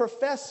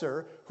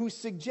professor who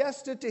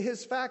suggested to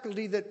his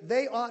faculty that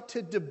they ought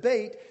to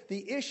debate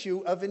the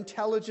issue of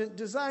intelligent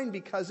design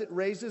because it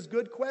raises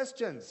good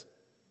questions.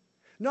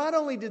 Not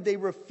only did they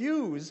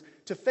refuse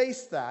to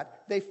face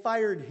that, they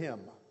fired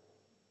him.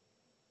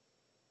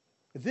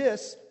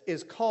 This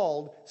is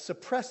called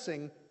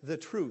suppressing the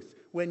truth,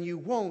 when you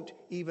won't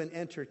even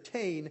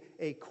entertain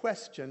a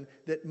question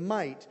that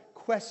might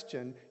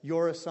question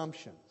your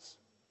assumptions.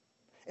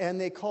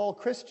 And they call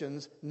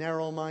Christians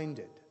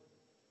narrow-minded.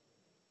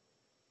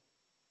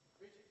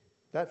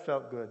 That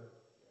felt good.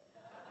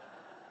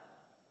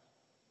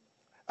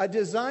 A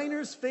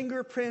designer's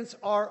fingerprints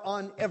are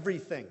on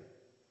everything.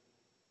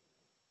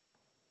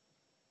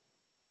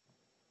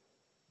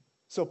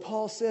 So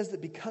Paul says that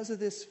because of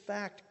this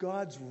fact,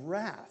 God's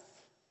wrath,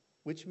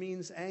 which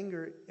means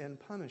anger and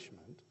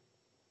punishment,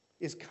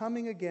 is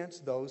coming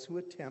against those who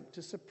attempt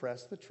to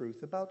suppress the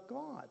truth about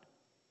God.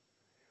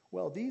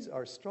 Well, these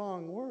are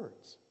strong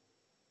words.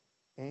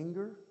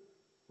 Anger,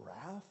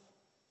 wrath,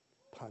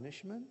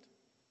 punishment.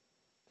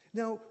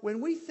 Now, when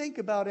we think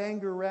about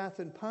anger, wrath,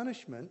 and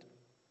punishment,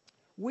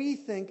 we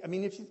think,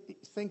 if you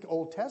think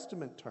Old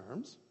Testament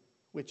terms,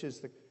 which is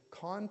the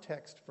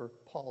context for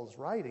Paul's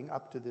writing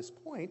up to this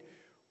point,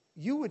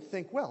 you would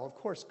think, well, of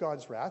course,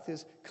 God's wrath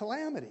is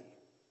calamity,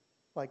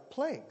 like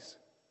plagues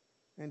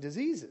and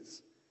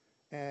diseases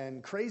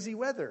and crazy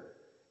weather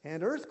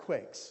and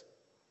earthquakes.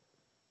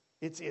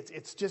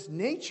 It's just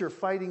nature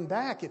fighting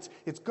back.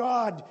 It's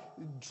God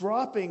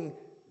dropping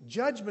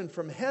judgment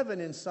from heaven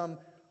in some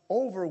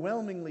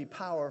overwhelmingly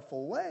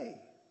powerful way.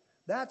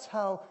 That's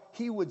how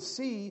he would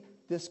see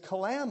this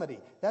calamity.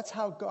 That's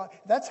how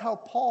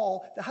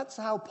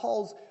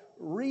Paul's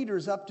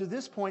readers up to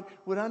this point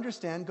would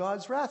understand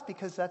God's wrath,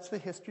 because that's the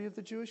history of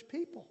the Jewish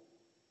people.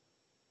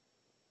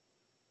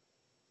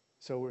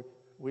 So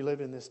we live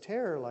in this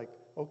terror, like,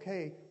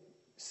 okay,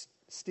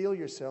 steel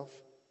yourself.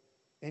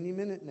 Any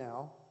minute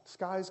now, the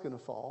sky's going to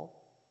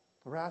fall.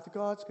 The wrath of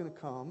God's going to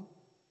come.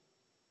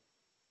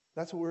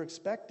 That's what we're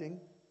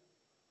expecting.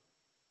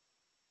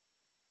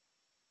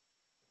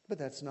 But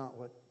that's not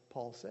what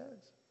Paul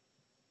says.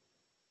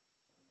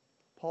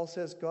 Paul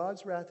says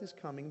God's wrath is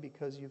coming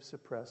because you've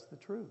suppressed the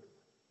truth.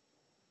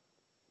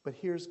 But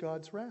here's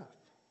God's wrath.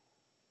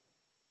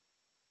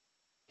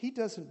 He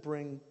doesn't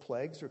bring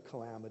plagues or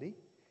calamity.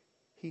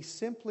 He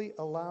simply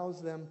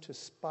allows them to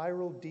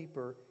spiral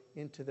deeper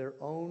into their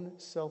own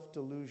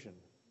self-delusion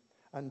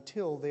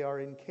until they are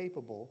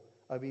incapable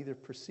of either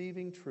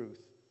perceiving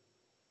truth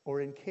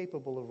or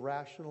incapable of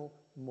rational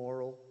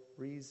moral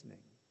reasoning.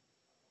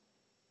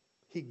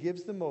 He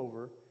gives them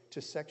over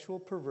to sexual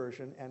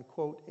perversion and,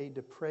 quote, a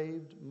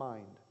depraved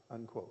mind,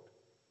 unquote.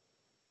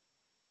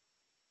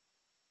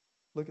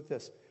 Look at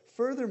this.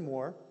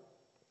 Furthermore,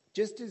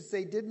 just as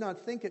they did not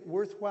think it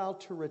worthwhile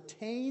to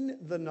retain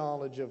the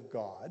knowledge of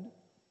God,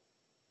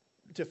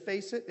 to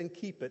face it and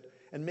keep it,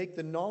 and make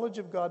the knowledge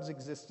of God's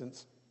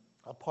existence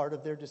a part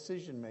of their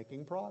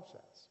decision-making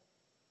process.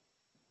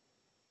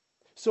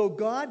 So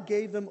God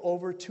gave them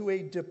over to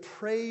a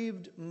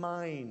depraved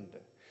mind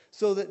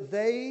so that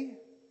they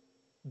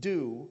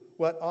do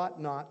what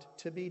ought not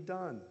to be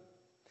done.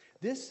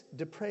 This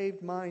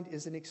depraved mind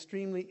is an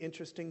extremely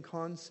interesting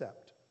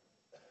concept.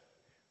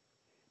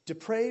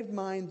 Depraved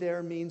mind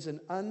there means an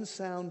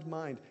unsound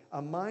mind,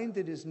 a mind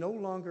that is no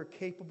longer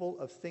capable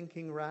of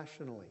thinking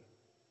rationally,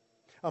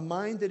 a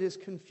mind that is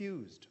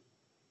confused,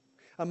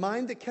 a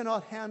mind that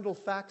cannot handle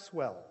facts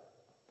well,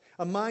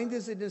 a mind that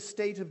is in a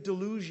state of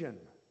delusion,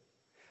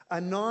 a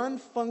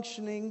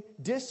non-functioning,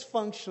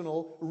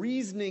 dysfunctional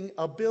reasoning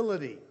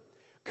ability.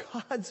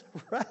 God's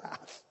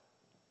wrath.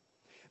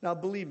 Now,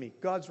 believe me,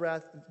 God's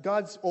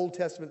Old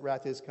Testament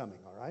wrath is coming,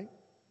 all right?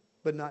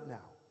 But not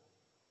now.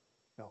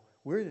 No,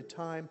 we're in a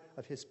time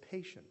of His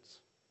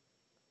patience.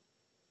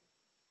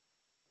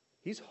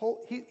 He's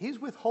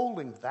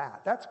withholding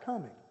that. That's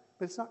coming,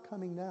 but it's not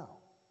coming now.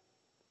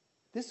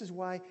 This is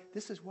why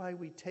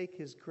we take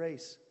His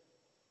grace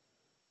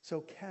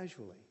so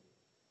casually.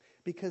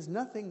 Because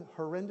nothing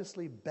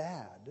horrendously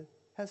bad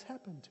has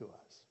happened to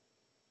us.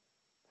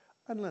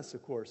 Unless,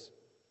 of course,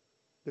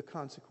 the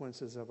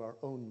consequences of our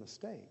own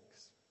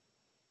mistakes,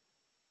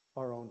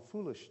 our own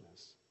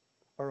foolishness,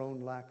 our own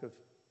lack of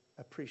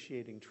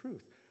appreciating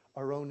truth,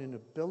 our own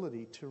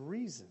inability to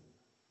reason.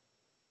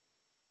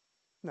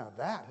 Now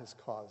that has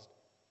caused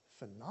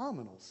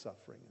phenomenal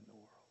suffering in the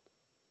world.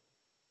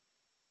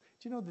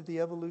 Do you know that the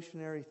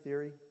evolutionary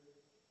theory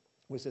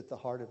was at the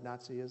heart of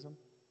Nazism?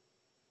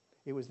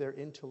 It was their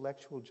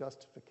intellectual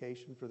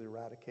justification for the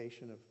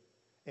eradication of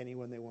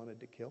anyone they wanted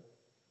to kill.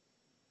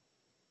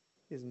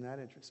 Isn't that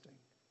interesting?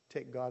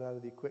 Take God out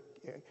of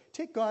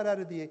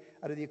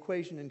the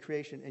equation in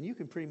creation, and you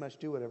can pretty much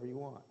do whatever you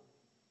want.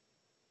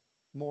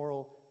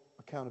 Moral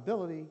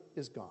accountability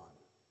is gone.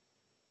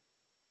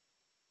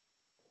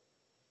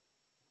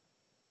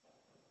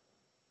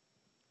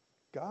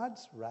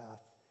 God's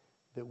wrath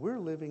that we're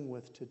living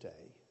with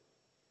today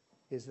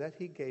is that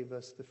He gave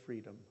us the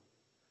freedom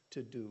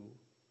to do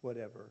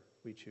whatever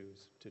we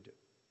choose to do.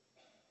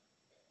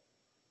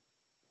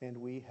 And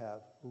we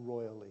have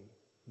royally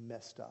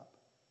messed up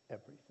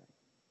everything.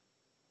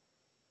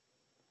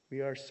 We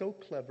are so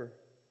clever.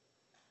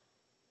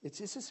 It's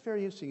just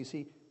very interesting. You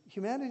see,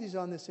 humanity's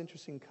on this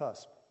interesting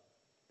cusp.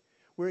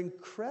 We're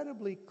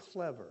incredibly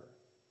clever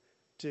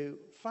to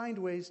find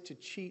ways to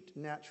cheat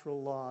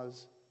natural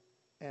laws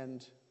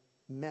and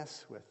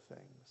mess with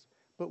things.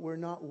 But we're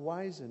not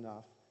wise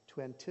enough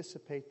to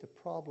anticipate the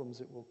problems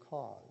it will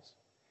cause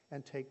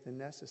and take the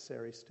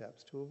necessary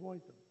steps to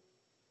avoid them.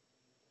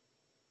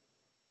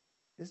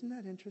 Isn't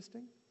that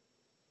interesting?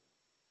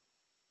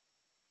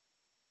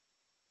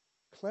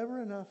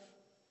 Clever enough.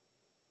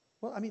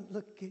 Well, I mean,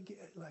 look,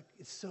 like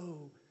it's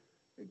so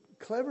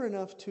clever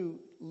enough to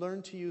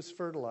learn to use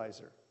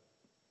fertilizer,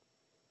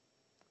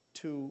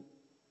 to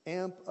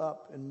amp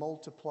up and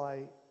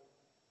multiply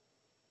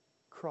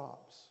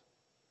crops,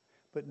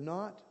 but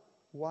not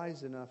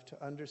wise enough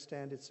to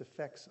understand its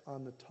effects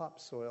on the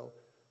topsoil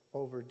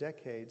over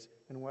decades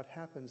and what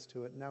happens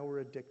to it. Now we're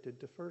addicted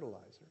to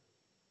fertilizer.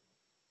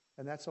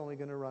 And that's only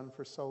going to run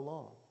for so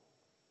long.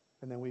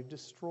 And then we've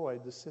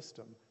destroyed the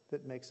system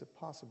that makes it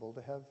possible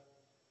to have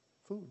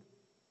food.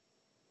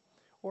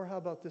 Or how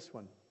about this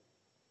one?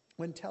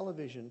 When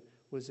television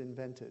was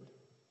invented,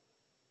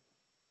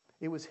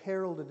 it was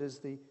heralded as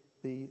the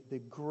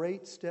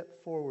great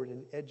step forward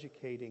in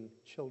educating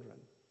children.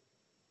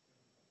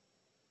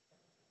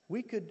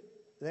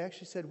 They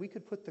actually said we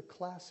could put the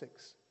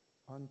classics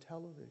on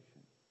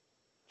television.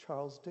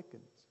 Charles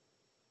Dickens,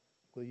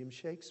 William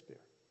Shakespeare.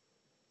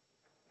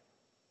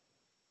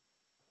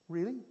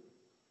 Really?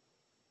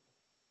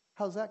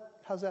 How's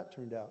that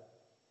turned out?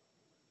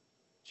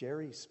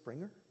 Jerry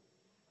Springer?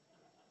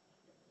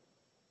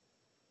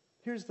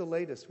 Here's the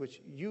latest,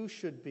 which you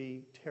should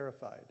be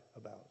terrified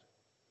about.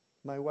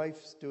 My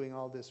wife's doing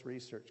all this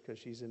research because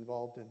she's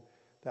involved in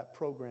that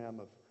program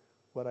of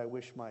what I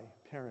wish my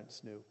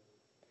parents knew.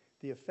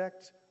 The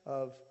effect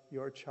of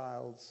your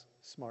child's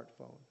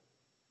smartphone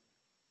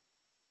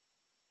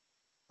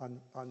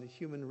on the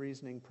human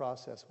reasoning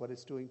process, what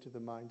it's doing to the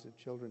minds of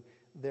children.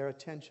 Their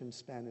attention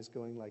span is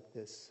going like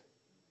this.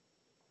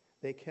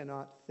 They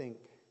cannot think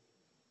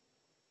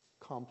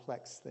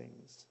complex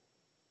things.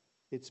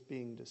 It's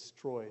being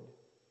destroyed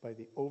by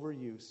the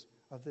overuse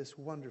of this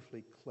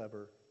wonderfully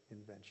clever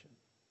invention.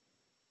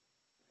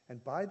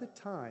 And by the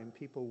time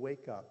people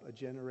wake up, a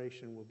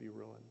generation will be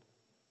ruined.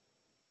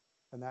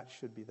 And that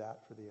should be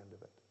that for the end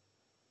of it.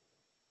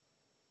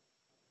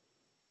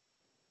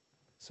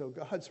 So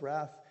God's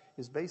wrath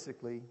is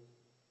basically,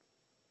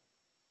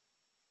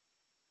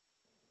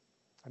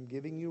 I'm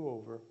giving you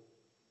over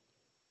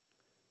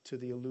to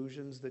the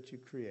illusions that you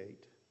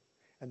create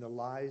and the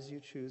lies you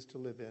choose to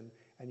live in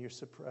and your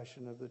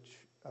suppression of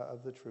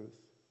the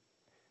truth,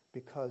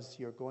 because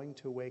you're going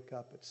to wake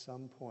up at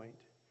some point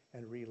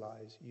and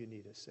realize you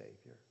need a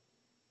Savior.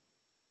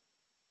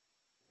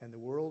 And the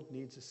world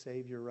needs a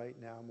Savior right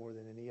now more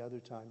than any other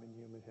time in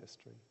human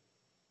history.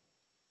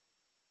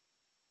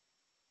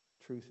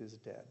 truth is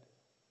dead.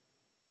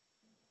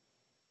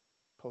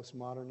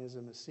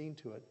 Postmodernism has seen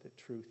to it that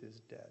truth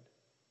is dead.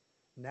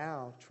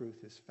 Now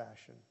truth is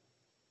fashion.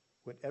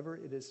 Whatever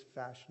it is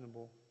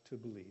fashionable to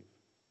believe,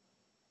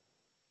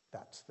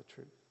 that's the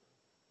truth.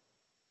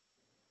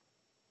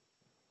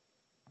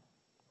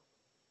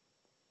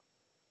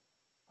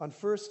 On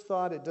first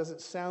thought, it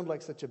doesn't sound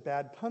like such a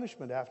bad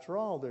punishment. After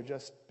all, they're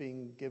just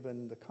being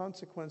given the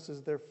consequences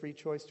of their free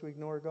choice to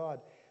ignore God.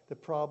 The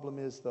problem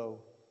is,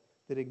 though,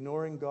 that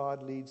ignoring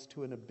God leads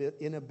to an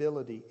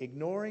inability.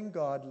 Ignoring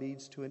God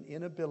leads to an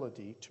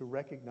inability to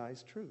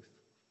recognize truth.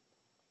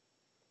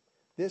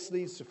 This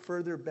leads to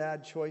further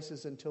bad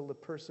choices until the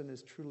person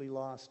is truly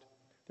lost.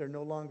 They're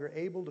no longer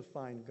able to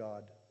find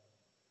God.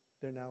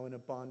 They're now in a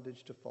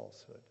bondage to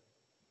falsehood.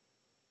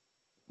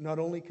 Not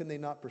only can they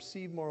not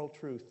perceive moral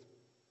truth,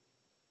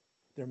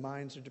 their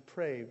minds are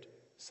depraved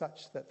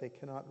such that they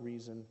cannot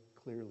reason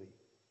clearly.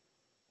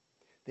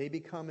 They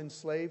become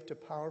enslaved to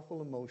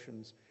powerful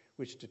emotions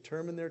which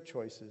determine their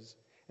choices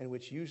and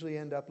which usually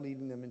end up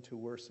leading them into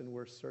worse and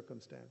worse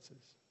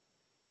circumstances.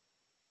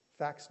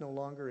 Facts no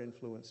longer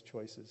influence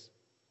choices.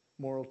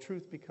 Moral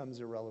truth becomes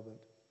irrelevant.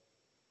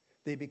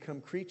 They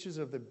become creatures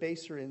of their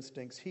baser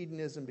instincts.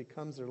 Hedonism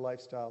becomes their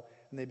lifestyle,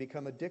 and they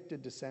become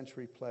addicted to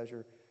sensory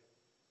pleasure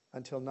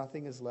until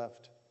nothing is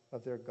left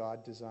of their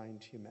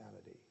God-designed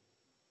humanity.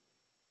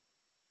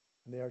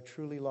 And they are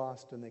truly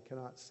lost, and they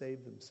cannot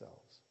save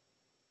themselves.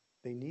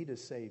 They need a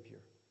Savior.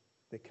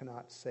 They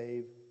cannot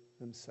save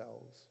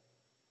themselves.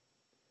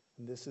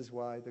 And this is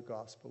why the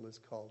gospel is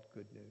called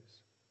good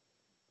news,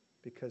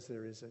 because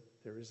there is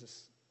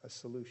a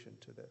solution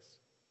to this.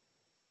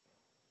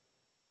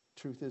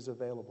 Truth is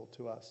available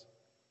to us,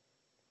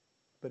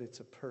 but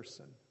it's a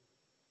person.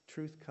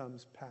 Truth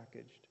comes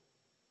packaged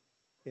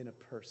in a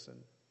person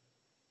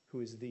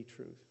who is the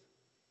truth.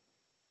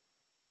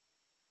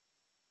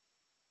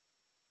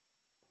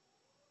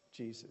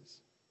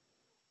 Jesus.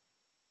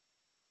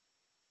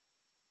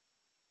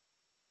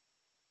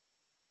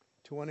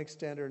 To one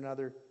extent or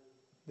another,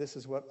 this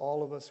is what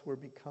all of us were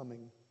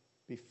becoming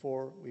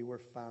before we were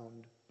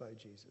found by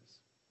Jesus.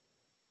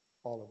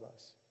 All of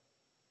us.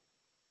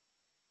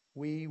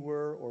 We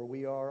were, or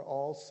we are,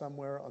 all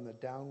somewhere on the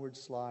downward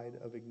slide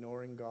of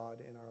ignoring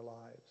God in our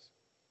lives.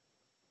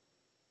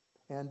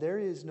 And there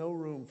is no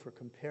room for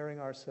comparing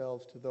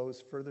ourselves to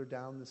those further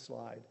down the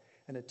slide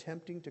and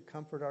attempting to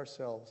comfort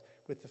ourselves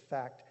with the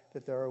fact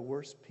that there are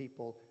worse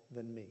people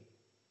than me.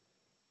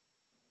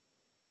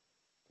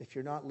 If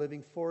you're not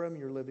living for Him,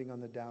 you're living on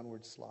the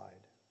downward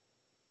slide.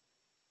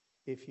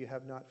 If you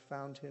have not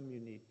found Him, you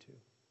need to.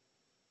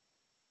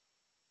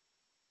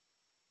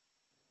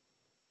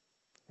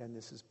 And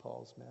this is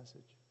Paul's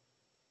message.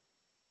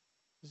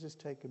 Let's just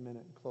take a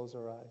minute and close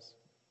our eyes.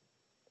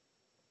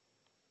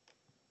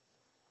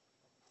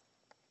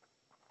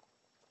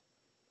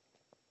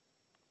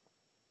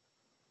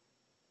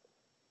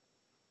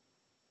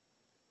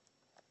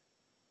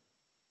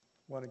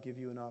 I want to give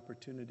you an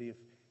opportunity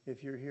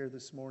if you're here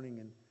this morning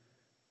and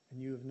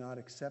you have not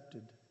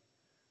accepted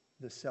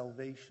the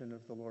salvation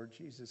of the Lord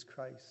Jesus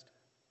Christ,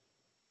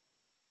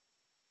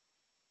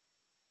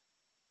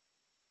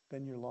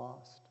 then you're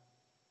lost.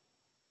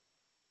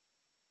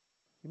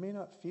 You may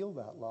not feel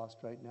that lost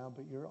right now,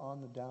 but you're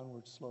on the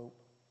downward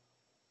slope.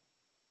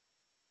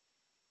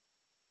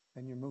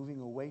 And you're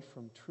moving away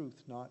from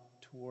truth, not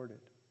toward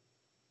it.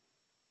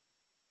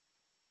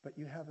 But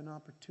you have an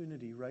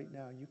opportunity right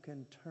now. You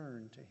can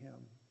turn to Him.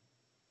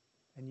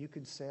 And you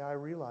can say, I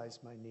realize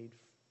my need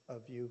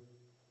of you.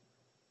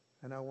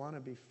 And I want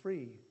to be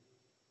free.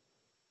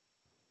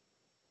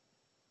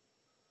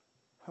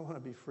 I want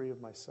to be free of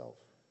myself.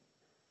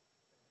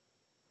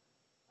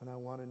 And I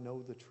want to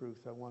know the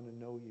truth. I want to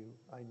know you.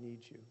 I need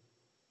you.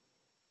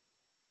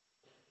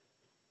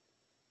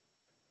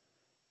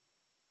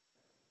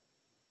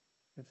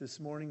 If this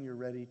morning you're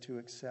ready to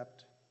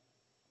accept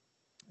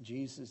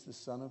Jesus, the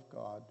Son of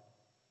God,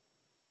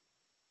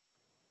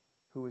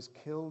 who was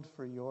killed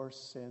for your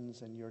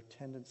sins and your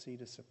tendency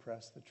to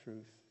suppress the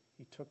truth.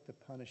 He took the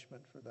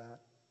punishment for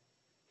that.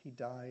 He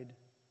died,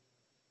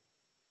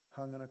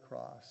 hung on a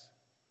cross,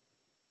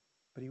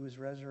 but He was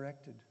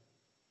resurrected.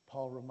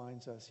 Paul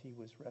reminds us He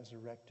was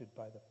resurrected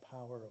by the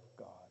power of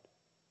God,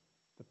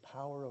 the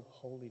power of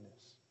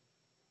holiness.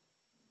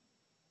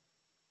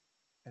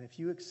 And if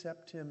you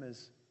accept Him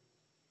as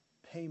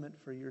payment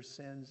for your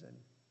sins and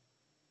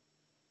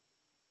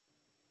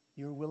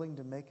you're willing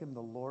to make Him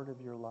the Lord of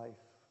your life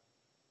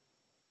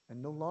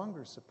and no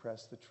longer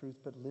suppress the truth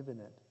but live in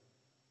it,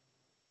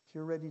 if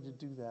you're ready to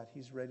do that,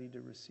 He's ready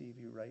to receive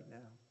you right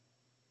now.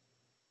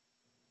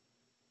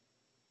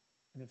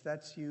 And if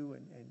that's you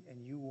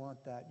and you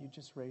want that, you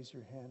just raise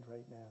your hand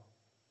right now.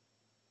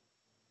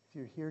 If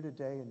you're here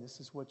today and this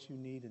is what you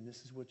need and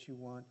this is what you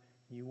want,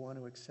 and you want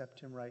to accept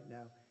Him right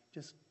now,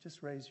 just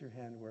raise your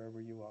hand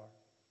wherever you are.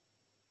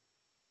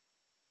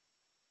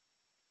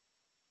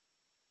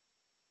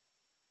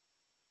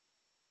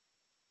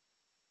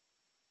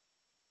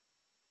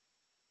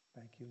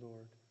 Thank you,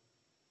 Lord.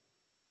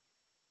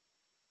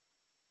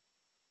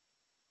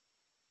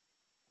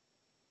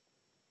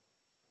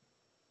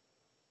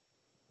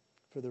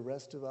 For the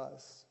rest of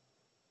us,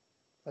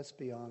 let's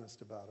be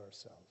honest about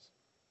ourselves.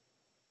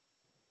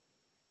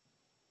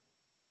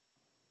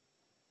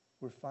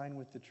 We're fine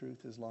with the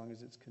truth as long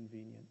as it's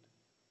convenient.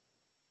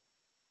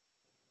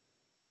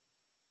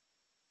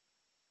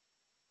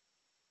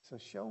 So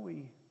shall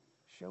we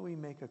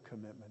make a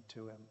commitment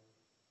to Him?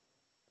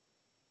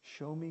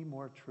 Show me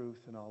more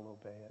truth and I'll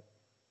obey it.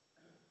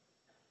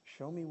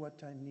 Show me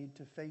what I need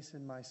to face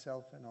in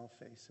myself and I'll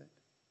face it.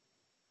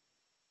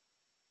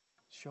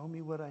 Show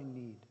me what I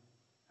need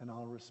and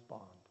I'll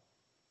respond.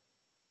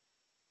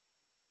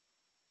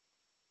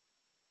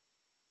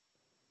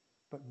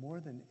 But more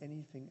than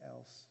anything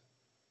else,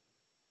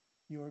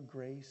 your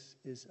grace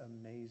is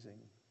amazing.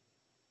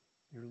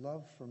 Your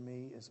love for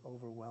me is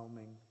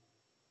overwhelming.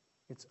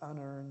 It's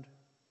unearned.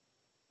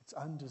 It's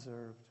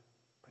undeserved.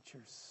 But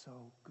you're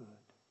so good.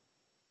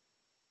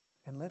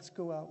 And let's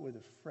go out with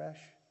a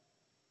fresh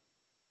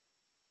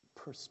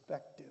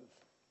perspective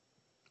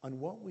on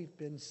what we've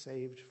been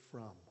saved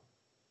from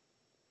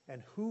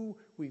and who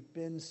we've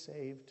been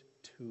saved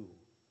to.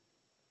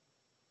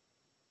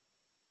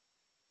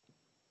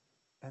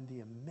 And the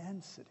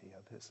immensity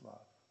of His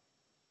love.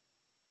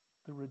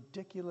 The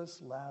ridiculous,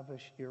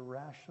 lavish,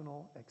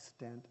 irrational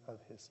extent of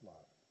His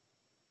love.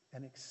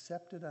 And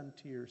accept it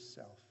unto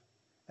yourself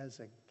as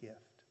a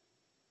gift.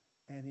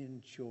 And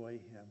enjoy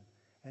Him.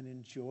 And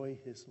enjoy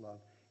His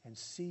love. And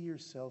see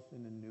yourself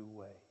in a new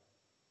way.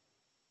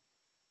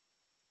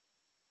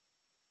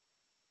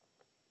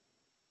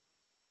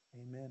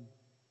 Amen.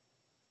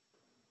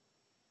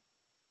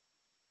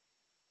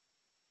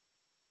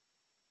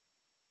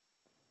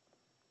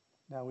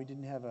 Now, we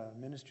didn't have a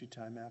ministry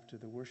time after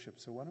the worship,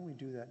 so why don't we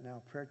do that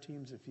now? Prayer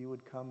teams, if you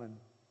would come and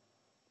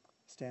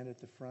stand at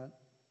the front.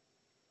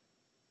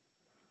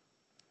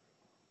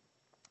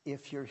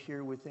 If you're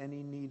here with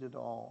any need at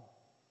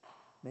all,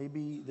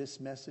 maybe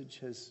this message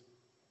has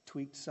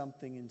tweaked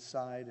something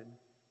inside and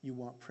you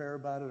want prayer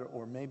about it,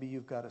 or maybe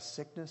you've got a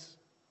sickness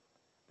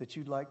that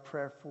you'd like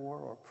prayer for,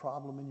 or a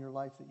problem in your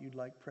life that you'd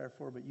like prayer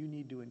for, but you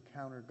need to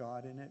encounter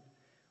God in it.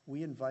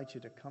 We invite you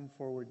to come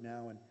forward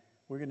now, and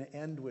we're going to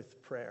end with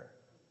prayer.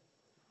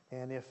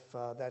 And if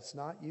that's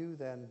not you,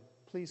 then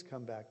please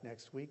come back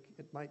next week.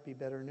 It might be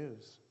better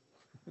news.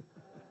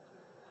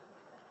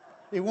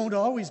 It won't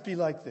always be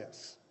like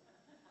this.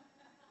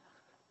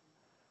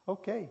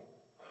 Okay.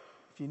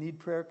 If you need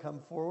prayer, come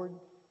forward.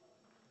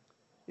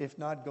 If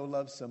not, go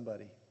love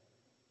somebody.